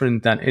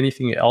different than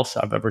anything else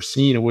I've ever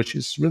seen, which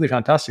is really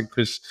fantastic,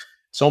 because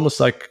it's almost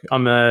like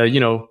I'm a,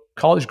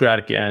 college grad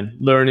again,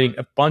 learning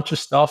a bunch of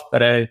stuff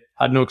that I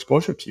had no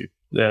exposure to.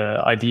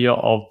 The idea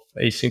of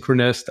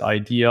asynchronous, the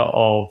idea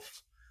of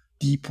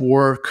deep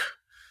work,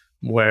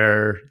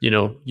 where,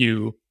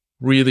 you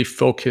really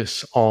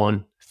focus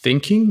on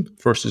thinking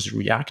versus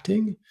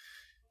reacting.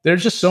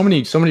 There's just so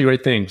many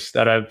great things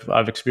that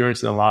I've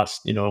experienced in the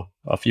last,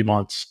 a few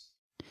months.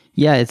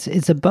 Yeah,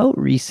 it's about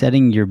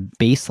resetting your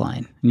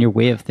baseline and your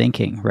way of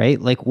thinking,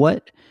 right? Like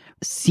what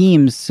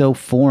seems so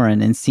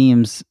foreign and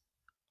seems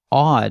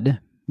odd,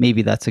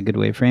 maybe that's a good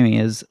way of framing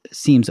it, is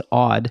seems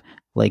odd.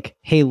 Like,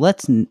 hey,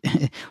 let's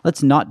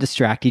not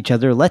distract each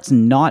other. Let's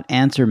not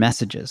answer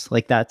messages.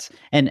 Like that's,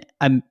 and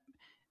I'm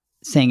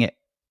saying it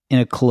in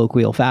a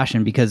colloquial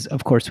fashion because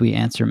of course we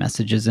answer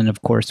messages and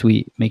of course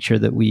we make sure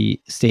that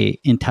we stay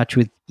in touch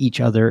with each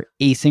other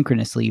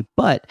asynchronously,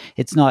 but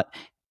it's not,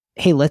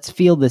 hey, let's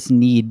feel this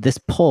need, this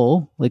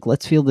pull, like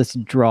let's feel this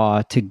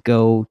draw to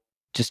go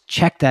just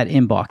check that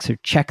inbox or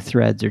check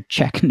Threads or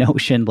check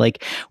Notion.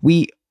 Like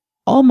we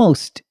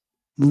almost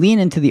lean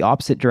into the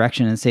opposite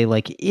direction and say,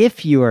 like,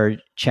 if you are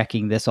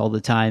checking this all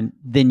the time,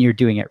 then you're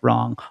doing it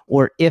wrong.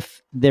 Or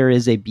if there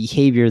is a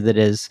behavior that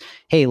is,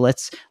 hey,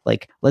 let's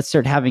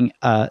start having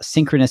a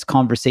synchronous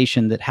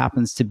conversation that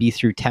happens to be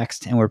through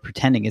text and we're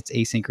pretending it's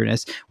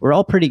asynchronous. We're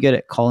all pretty good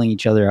at calling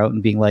each other out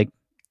and being like,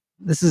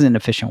 this is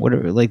inefficient.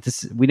 Whatever, like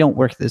this, we don't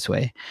work this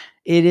way.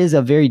 It is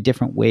a very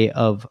different way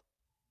of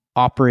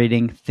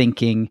operating,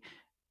 thinking,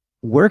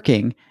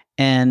 working.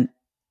 And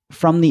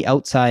from the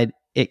outside,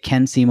 it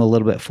can seem a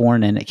little bit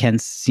foreign, and it can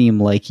seem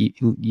like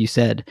you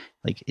said,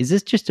 like, is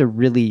this just a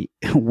really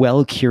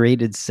well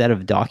curated set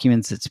of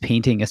documents that's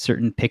painting a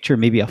certain picture,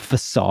 maybe a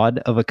facade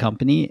of a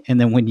company? And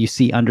then when you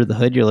see under the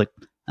hood, you're like,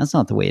 that's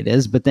not the way it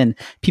is. But then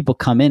people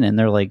come in and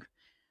they're like,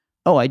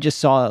 oh, I just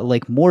saw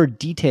like more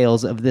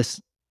details of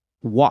this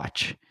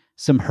watch.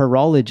 Some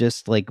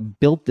horologist like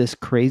built this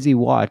crazy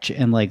watch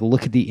and like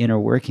look at the inner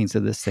workings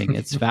of this thing.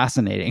 It's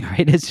fascinating,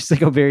 right? It's just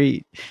like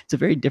it's a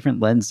very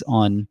different lens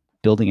on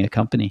building a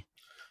company.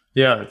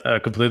 Yeah,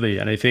 completely.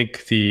 And I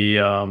think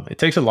it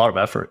takes a lot of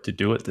effort to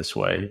do it this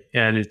way.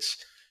 And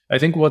I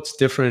think what's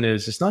different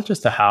is it's not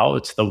just the how,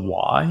 it's the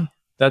why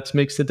that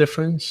makes the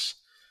difference,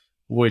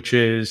 which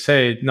is,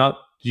 hey,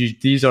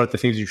 these are the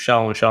things you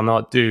shall and shall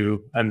not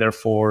do. And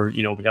therefore,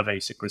 we have a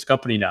asynchronous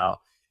company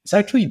now. It's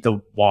actually the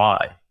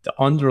why, the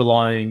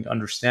underlying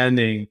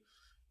understanding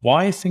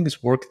why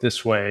things work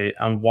this way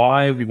and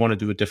why we want to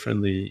do it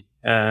differently.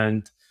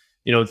 And,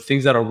 the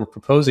things that we're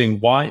proposing,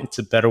 why it's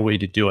a better way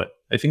to do it.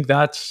 I think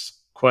that's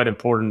quite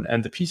important.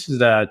 And the pieces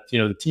that,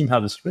 the team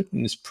has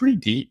written is pretty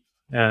deep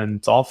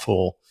and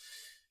thoughtful.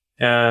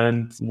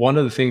 And one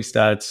of the things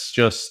that's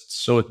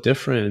just so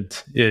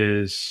different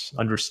is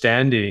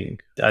understanding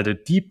at a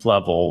deep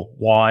level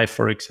why,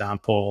 for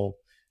example,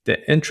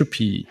 the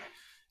entropy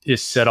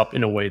is set up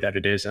in a way that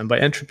it is. And by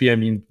entropy, I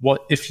mean,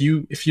 what if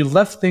you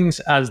left things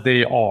as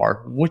they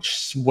are,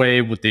 which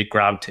way would they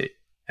gravitate?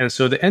 And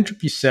so the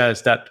entropy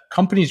says that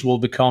companies will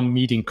become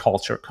meeting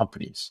culture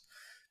companies.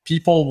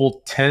 people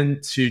will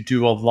tend to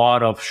do a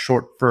lot of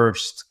short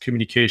burst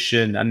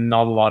communication and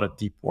not a lot of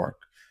deep work.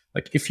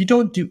 Like if you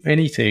don't do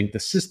anything,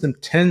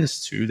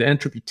 the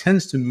entropy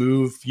tends to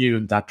move you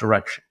in that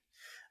direction.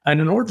 And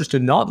in order to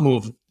not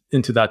move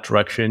into that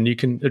direction, you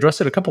can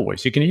address it a couple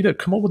ways. You can either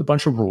come up with a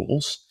bunch of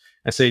rules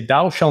and say,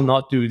 thou shall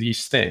not do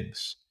these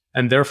things,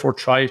 and therefore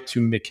try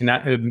to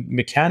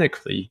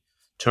mechanically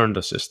turn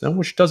the system,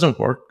 which doesn't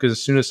work because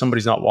as soon as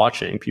somebody's not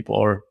watching,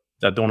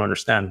 that don't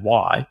understand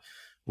why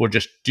will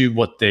just do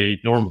what they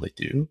normally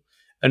do.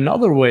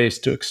 Another way is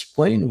to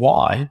explain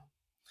why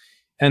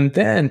and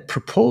then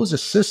propose a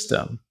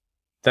system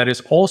that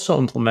is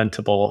also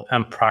implementable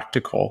and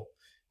practical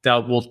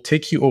that will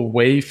take you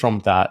away from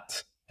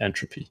that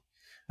entropy.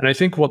 And I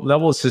think what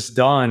Levels has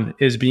done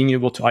is being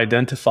able to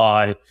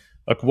identify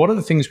like what are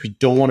the things we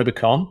don't want to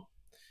become?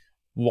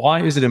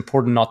 Why is it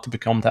important not to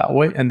become that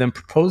way? And then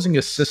proposing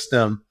a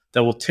system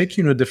that will take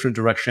you in a different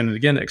direction. And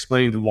again,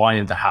 explaining the why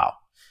and the how.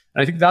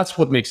 And I think that's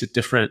what makes it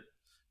different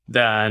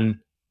than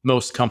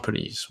most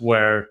companies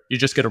where you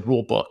just get a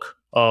rule book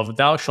of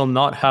thou shall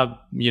not have,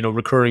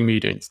 recurring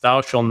meetings.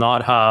 Thou shall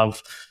not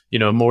have,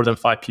 more than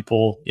 5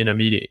 people in a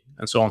meeting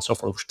and so on and so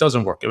forth, which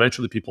doesn't work.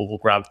 Eventually people will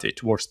gravitate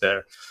towards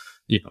their,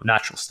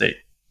 natural state.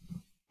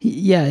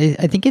 Yeah,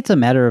 I think it's a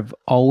matter of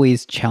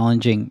always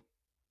challenging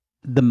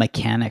the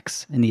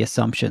mechanics and the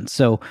assumptions.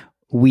 So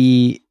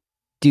we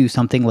do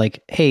something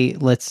like, hey,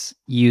 let's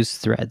use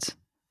threads.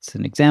 It's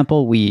an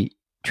example. We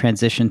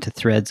transitioned to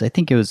threads. I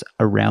think it was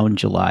around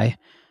July,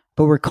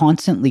 but we're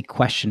constantly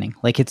questioning.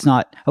 Like it's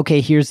not, okay,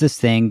 here's this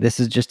thing. This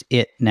is just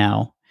it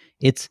now.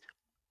 It's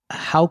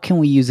how can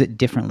we use it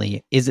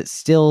differently? Is it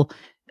still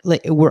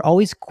like we're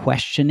always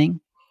questioning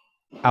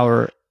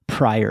our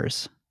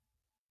priors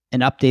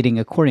and updating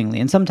accordingly.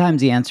 And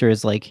sometimes the answer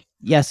is like,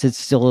 yes, it's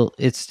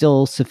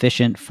still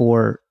sufficient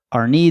for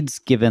our needs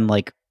given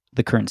like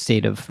the current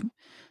state of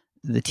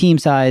the team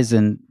size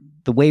and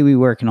the way we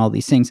work and all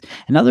these things.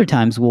 And other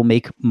times we'll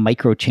make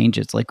micro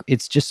changes. Like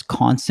it's just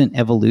constant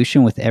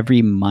evolution with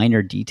every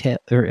minor detail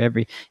or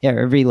every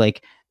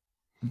like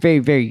very,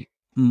 very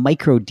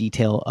micro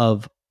detail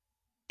of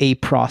a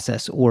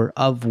process or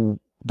of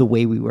the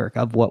way we work,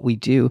 of what we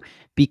do,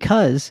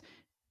 because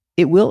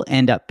it will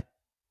end up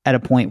at a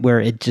point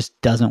where it just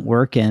doesn't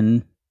work.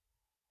 And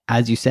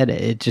as you said,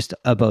 it's just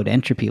about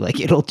entropy. Like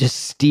it'll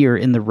just steer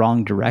in the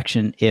wrong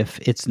direction if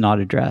it's not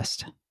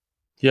addressed.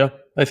 Yeah.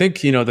 I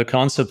think, the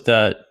concept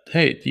that,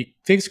 hey,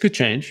 things could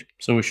change.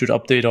 So we should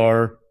update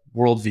our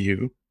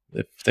worldview.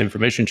 If the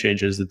information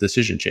changes, the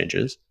decision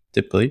changes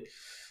typically.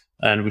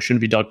 And we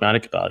shouldn't be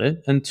dogmatic about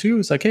it. And 2,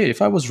 it's like, hey,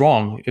 if I was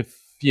wrong, if,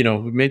 we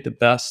made the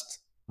best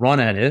run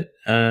at it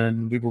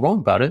and we were wrong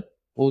about it,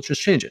 we'll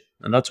just change it.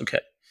 And that's okay.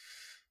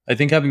 I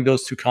think having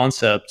those 2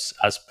 concepts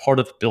as part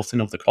of the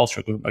built-in of the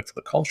culture, going back to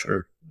the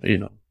culture,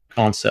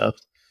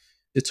 concept,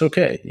 it's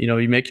okay. You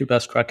make your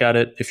best crack at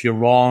it. If you're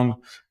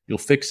wrong, you'll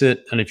fix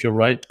it. And if you're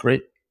right,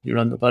 great. You're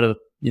in about a,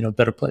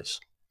 better place.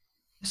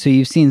 So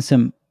you've seen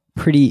some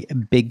pretty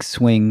big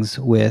swings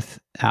with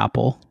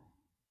Apple,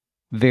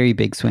 very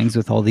big swings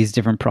with all these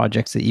different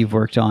projects that you've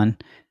worked on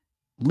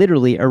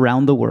literally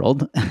around the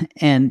world.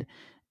 And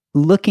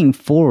looking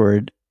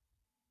forward,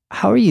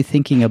 how are you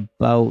thinking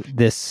about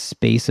this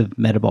space of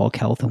metabolic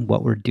health and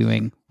what we're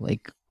doing?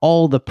 Like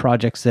all the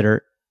projects that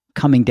are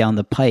coming down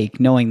the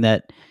pike, knowing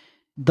that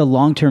the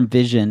long-term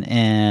vision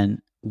and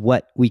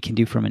what we can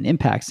do from an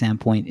impact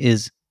standpoint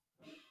is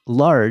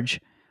large,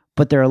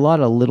 but there are a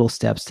lot of little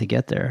steps to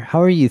get there.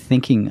 How are you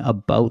thinking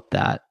about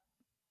that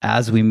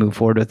as we move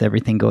forward with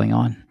everything going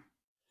on?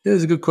 Yeah,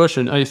 it's a good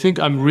question. I think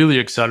I'm really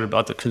excited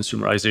about the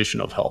consumerization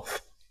of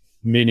health,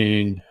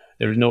 meaning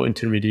there's no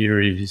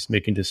intermediaries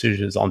making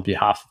decisions on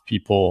behalf of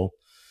people,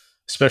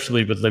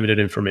 especially with limited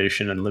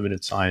information and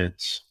limited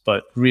science.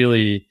 But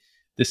really,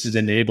 this is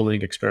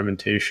enabling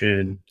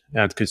experimentation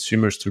and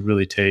consumers to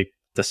really take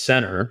the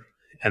center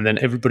and then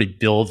everybody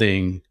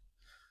building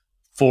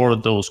for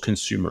those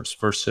consumers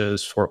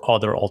versus for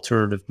other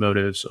alternative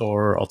motives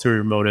or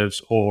ulterior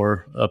motives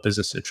or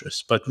business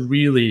interests. But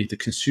really, the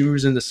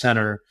consumers in the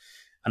center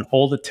and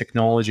all the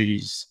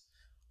technologies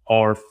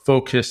are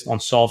focused on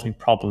solving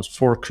problems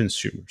for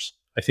consumers.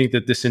 I think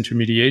that this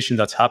intermediation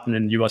that's happened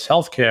in US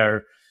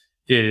healthcare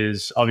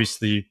is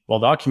obviously well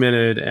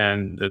documented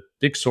and the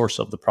big source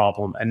of the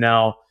problem. And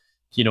now,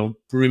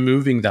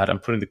 removing that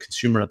and putting the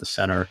consumer at the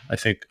center, I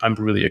think I'm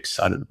really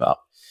excited about.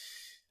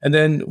 And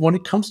then when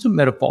it comes to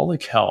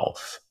metabolic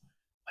health,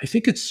 I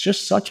think it's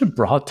just such a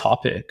broad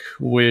topic,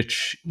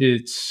 which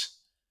it's,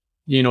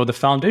 the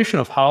foundation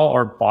of how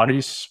our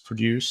bodies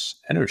produce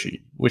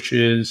energy, which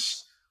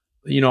is,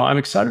 I'm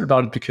excited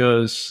about it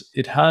because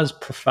it has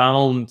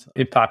profound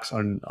impacts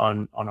on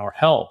our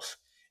health.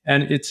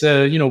 And it's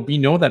we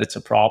know that it's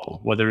a problem,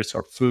 whether it's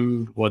our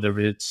food, whether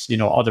it's,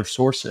 other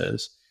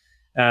sources.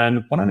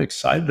 And what I'm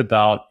excited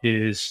about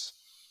is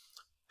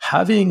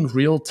having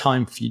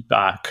real-time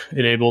feedback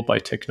enabled by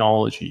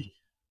technology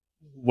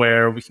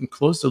where we can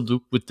close the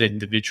loop with the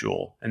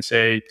individual and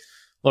say,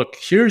 look,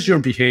 here's your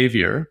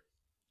behavior,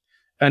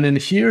 and then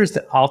here's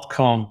the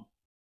outcome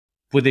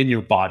within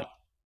your body.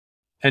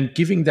 and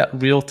giving that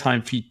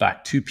real-time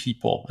feedback to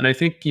people. And I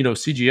think,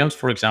 CGMs,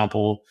 for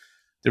example,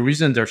 the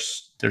reason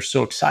they're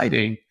so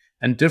exciting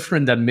and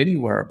different than many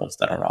wearables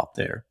that are out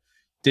there,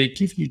 they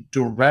give you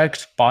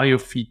direct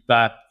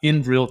biofeedback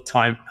in real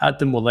time at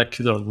the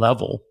molecular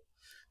level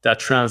that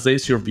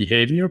translates your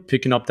behavior,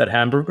 picking up that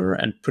hamburger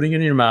and putting it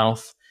in your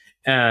mouth,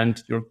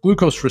 and your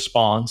glucose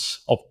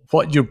response of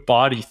what your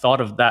body thought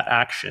of that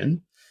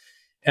action,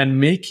 and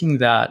making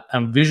that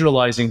and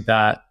visualizing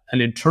that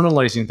and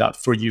internalizing that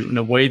for you in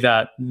a way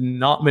that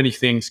not many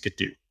things could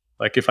do.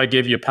 Like if I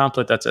gave you a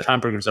pamphlet that said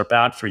hamburgers are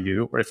bad for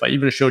you, or if I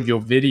even showed you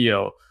a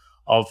video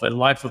of a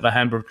life of a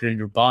hamburger in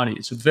your body,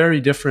 it's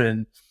very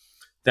different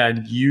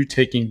than you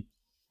taking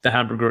the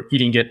hamburger,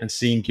 eating it, and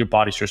seeing your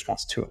body's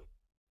response to it.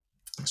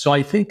 So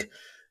I think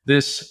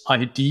this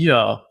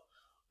idea,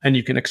 and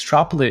you can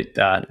extrapolate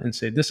that and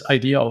say this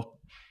idea of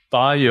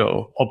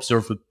bio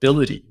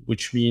observability,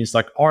 which means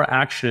like our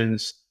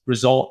actions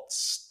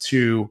results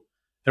to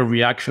a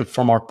reaction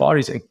from our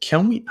bodies. And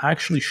can we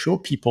actually show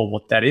people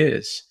what that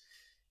is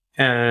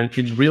and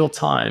in real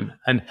time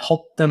and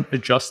help them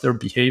adjust their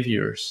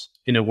behaviors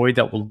in a way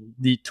that will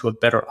lead to a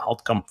better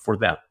outcome for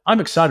them? I'm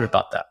excited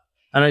about that.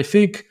 And I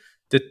think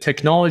the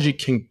technology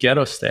can get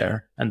us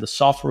there and the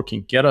software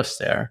can get us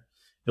there.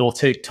 It will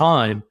take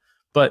time,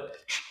 but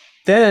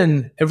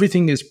then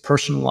everything is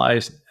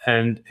personalized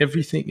and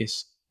everything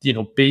is,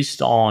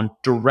 based on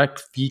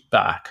direct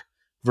feedback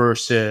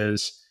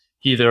versus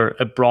either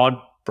a broad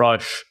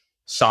brush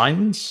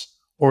science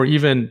or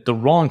even the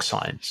wrong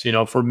science.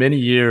 For many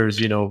years,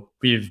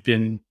 we've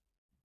been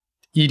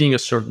eating a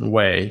certain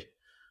way,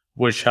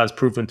 which has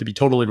proven to be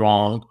totally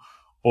wrong.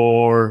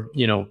 Or,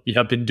 we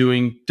have been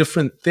doing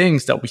different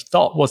things that we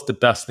thought was the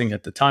best thing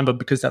at the time, but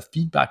because that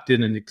feedback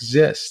didn't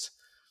exist,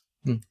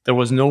 there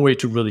was no way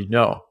to really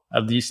know,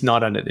 at least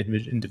not at an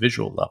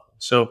individual level.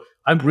 So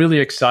I'm really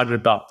excited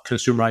about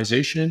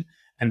consumerization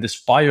and this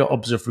bio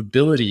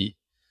observability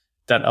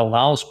that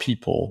allows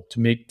people to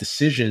make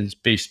decisions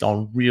based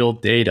on real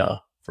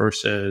data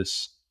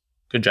versus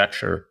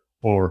conjecture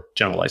or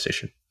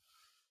generalization.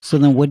 So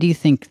then what do you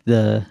think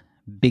the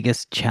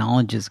biggest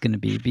challenge is going to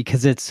be?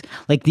 Because it's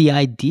like the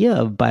idea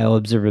of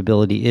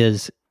bioobservability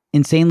is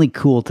insanely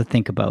cool to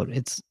think about.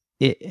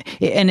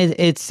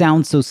 It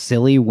sounds so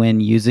silly when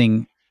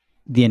using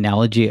the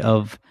analogy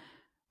of,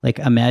 like,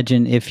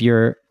 imagine if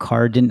your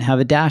car didn't have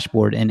a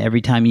dashboard and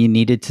every time you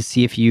needed to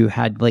see if you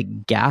had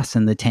like gas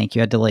in the tank,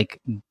 you had to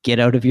like get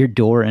out of your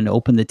door and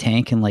open the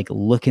tank and like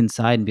look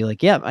inside and be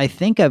like, yeah, I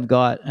think I've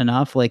got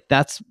enough. Like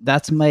that's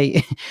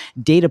my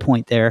data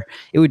point there.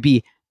 It would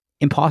be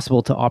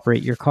impossible to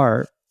operate your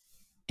car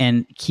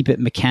and keep it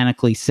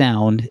mechanically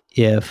sound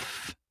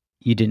if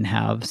you didn't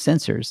have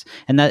sensors.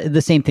 And that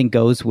the same thing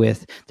goes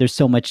with, there's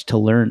so much to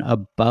learn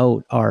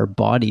about our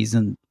bodies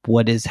and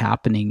what is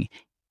happening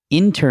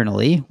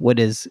internally, what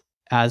is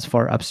as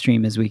far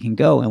upstream as we can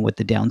go and what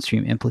the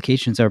downstream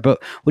implications are.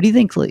 But what do you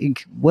think,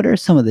 like, what are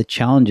some of the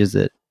challenges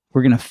that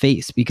we're going to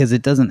face? Because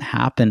it doesn't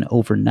happen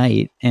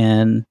overnight.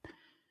 And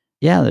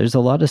yeah, there's a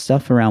lot of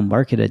stuff around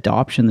market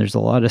adoption. There's a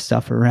lot of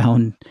stuff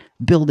around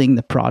building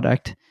the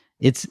product.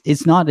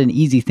 It's not an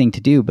easy thing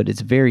to do, but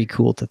it's very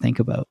cool to think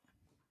about.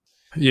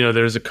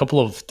 There's a couple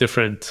of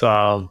different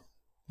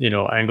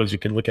angles you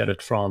can look at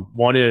it from.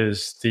 One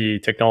is the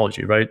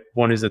technology, right?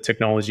 One is the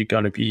technology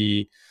going to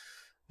be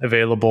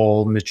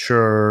available,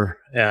 mature,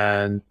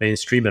 and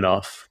mainstream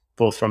enough,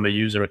 both from a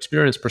user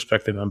experience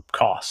perspective and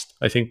cost.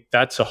 I think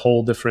that's a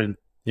whole different,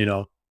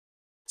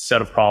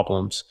 set of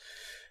problems.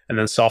 And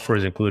then software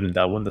is included in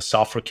that. When the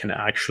software can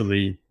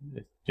actually,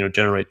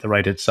 generate the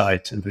right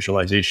insights and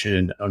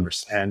visualization,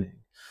 understanding.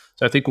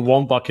 So I think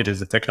one bucket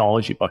is the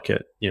technology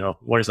bucket.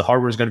 When is the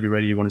hardware is going to be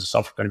ready? When is the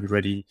software going to be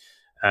ready?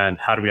 And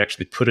how do we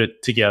actually put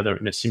it together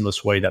in a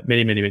seamless way that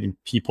many, many, many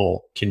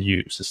people can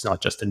use? It's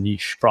not just a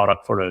niche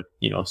product for a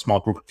small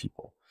group of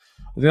people.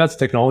 I think that's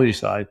the technology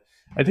side.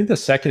 I think the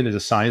second is the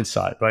science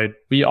side, right?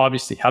 We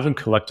obviously haven't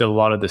collected a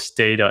lot of this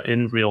data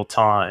in real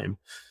time.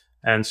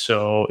 And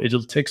so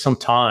it'll take some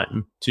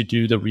time to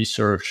do the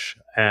research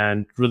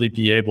and really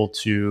be able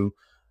to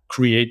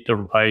create the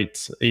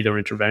right either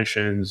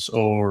interventions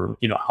or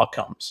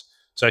outcomes.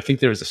 So I think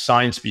there's a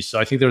science piece. So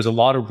I think there's a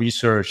lot of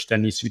research that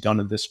needs to be done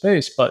in this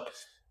space, but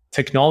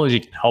technology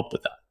can help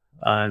with that.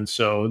 And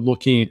so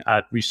looking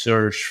at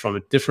research from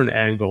a different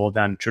angle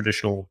than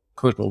traditional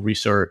clinical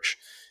research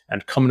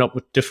and coming up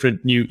with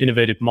different new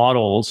innovative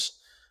models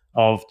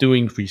of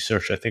doing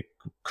research, I think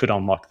could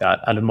unlock that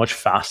at a much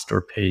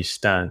faster pace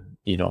than,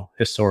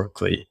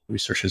 historically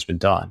research has been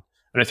done.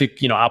 And I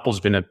think, Apple's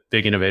been a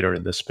big innovator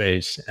in this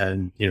space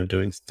and,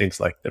 doing things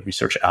like the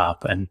research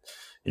app and,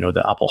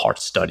 the Apple Heart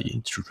Study.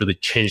 It's really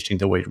changing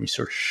the way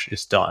research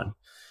is done.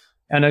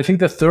 And I think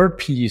the third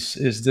piece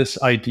is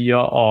this idea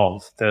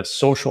of the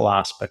social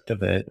aspect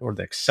of it or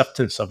the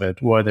acceptance of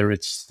it, whether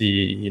it's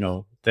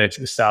the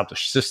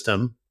established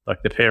system,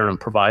 like the payer and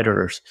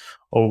providers,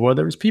 or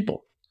whether it's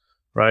people,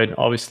 right?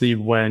 Obviously,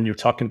 when you're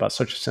talking about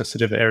such a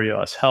sensitive area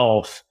as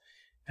health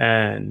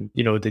and,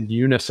 the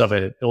newness of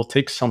it, it'll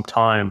take some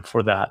time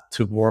for that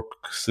to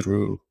work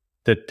through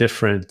the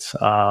different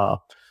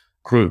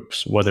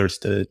groups, whether it's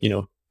the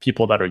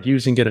people that are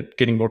using it,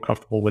 getting more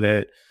comfortable with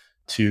it,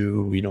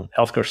 to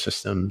healthcare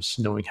systems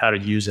knowing how to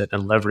use it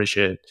and leverage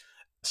it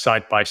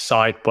side by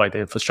side by the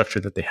infrastructure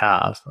that they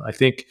have. I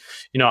think,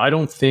 I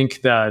don't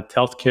think that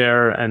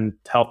healthcare and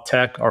health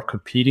tech are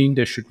competing.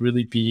 They should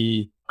really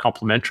be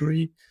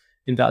complementary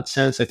in that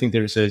sense. I think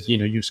there's a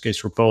use case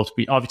for both.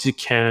 We obviously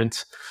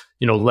can't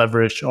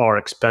leverage our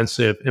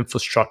expensive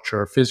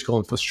infrastructure, physical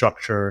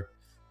infrastructure,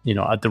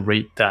 at the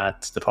rate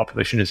that the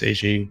population is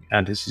aging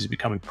and this is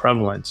becoming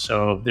prevalent.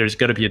 So there's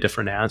got to be a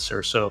different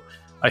answer. So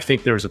I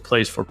think there's a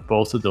place for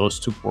both of those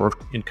to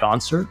work in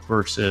concert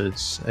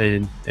versus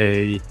in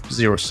a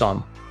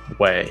zero-sum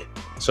way.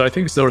 So I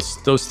think it's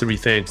those three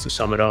things to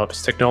sum it up.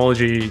 It's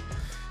technology,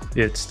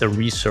 it's the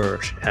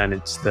research, and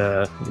it's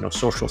the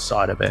social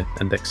side of it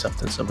and the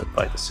acceptance of it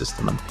by the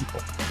system and the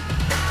people.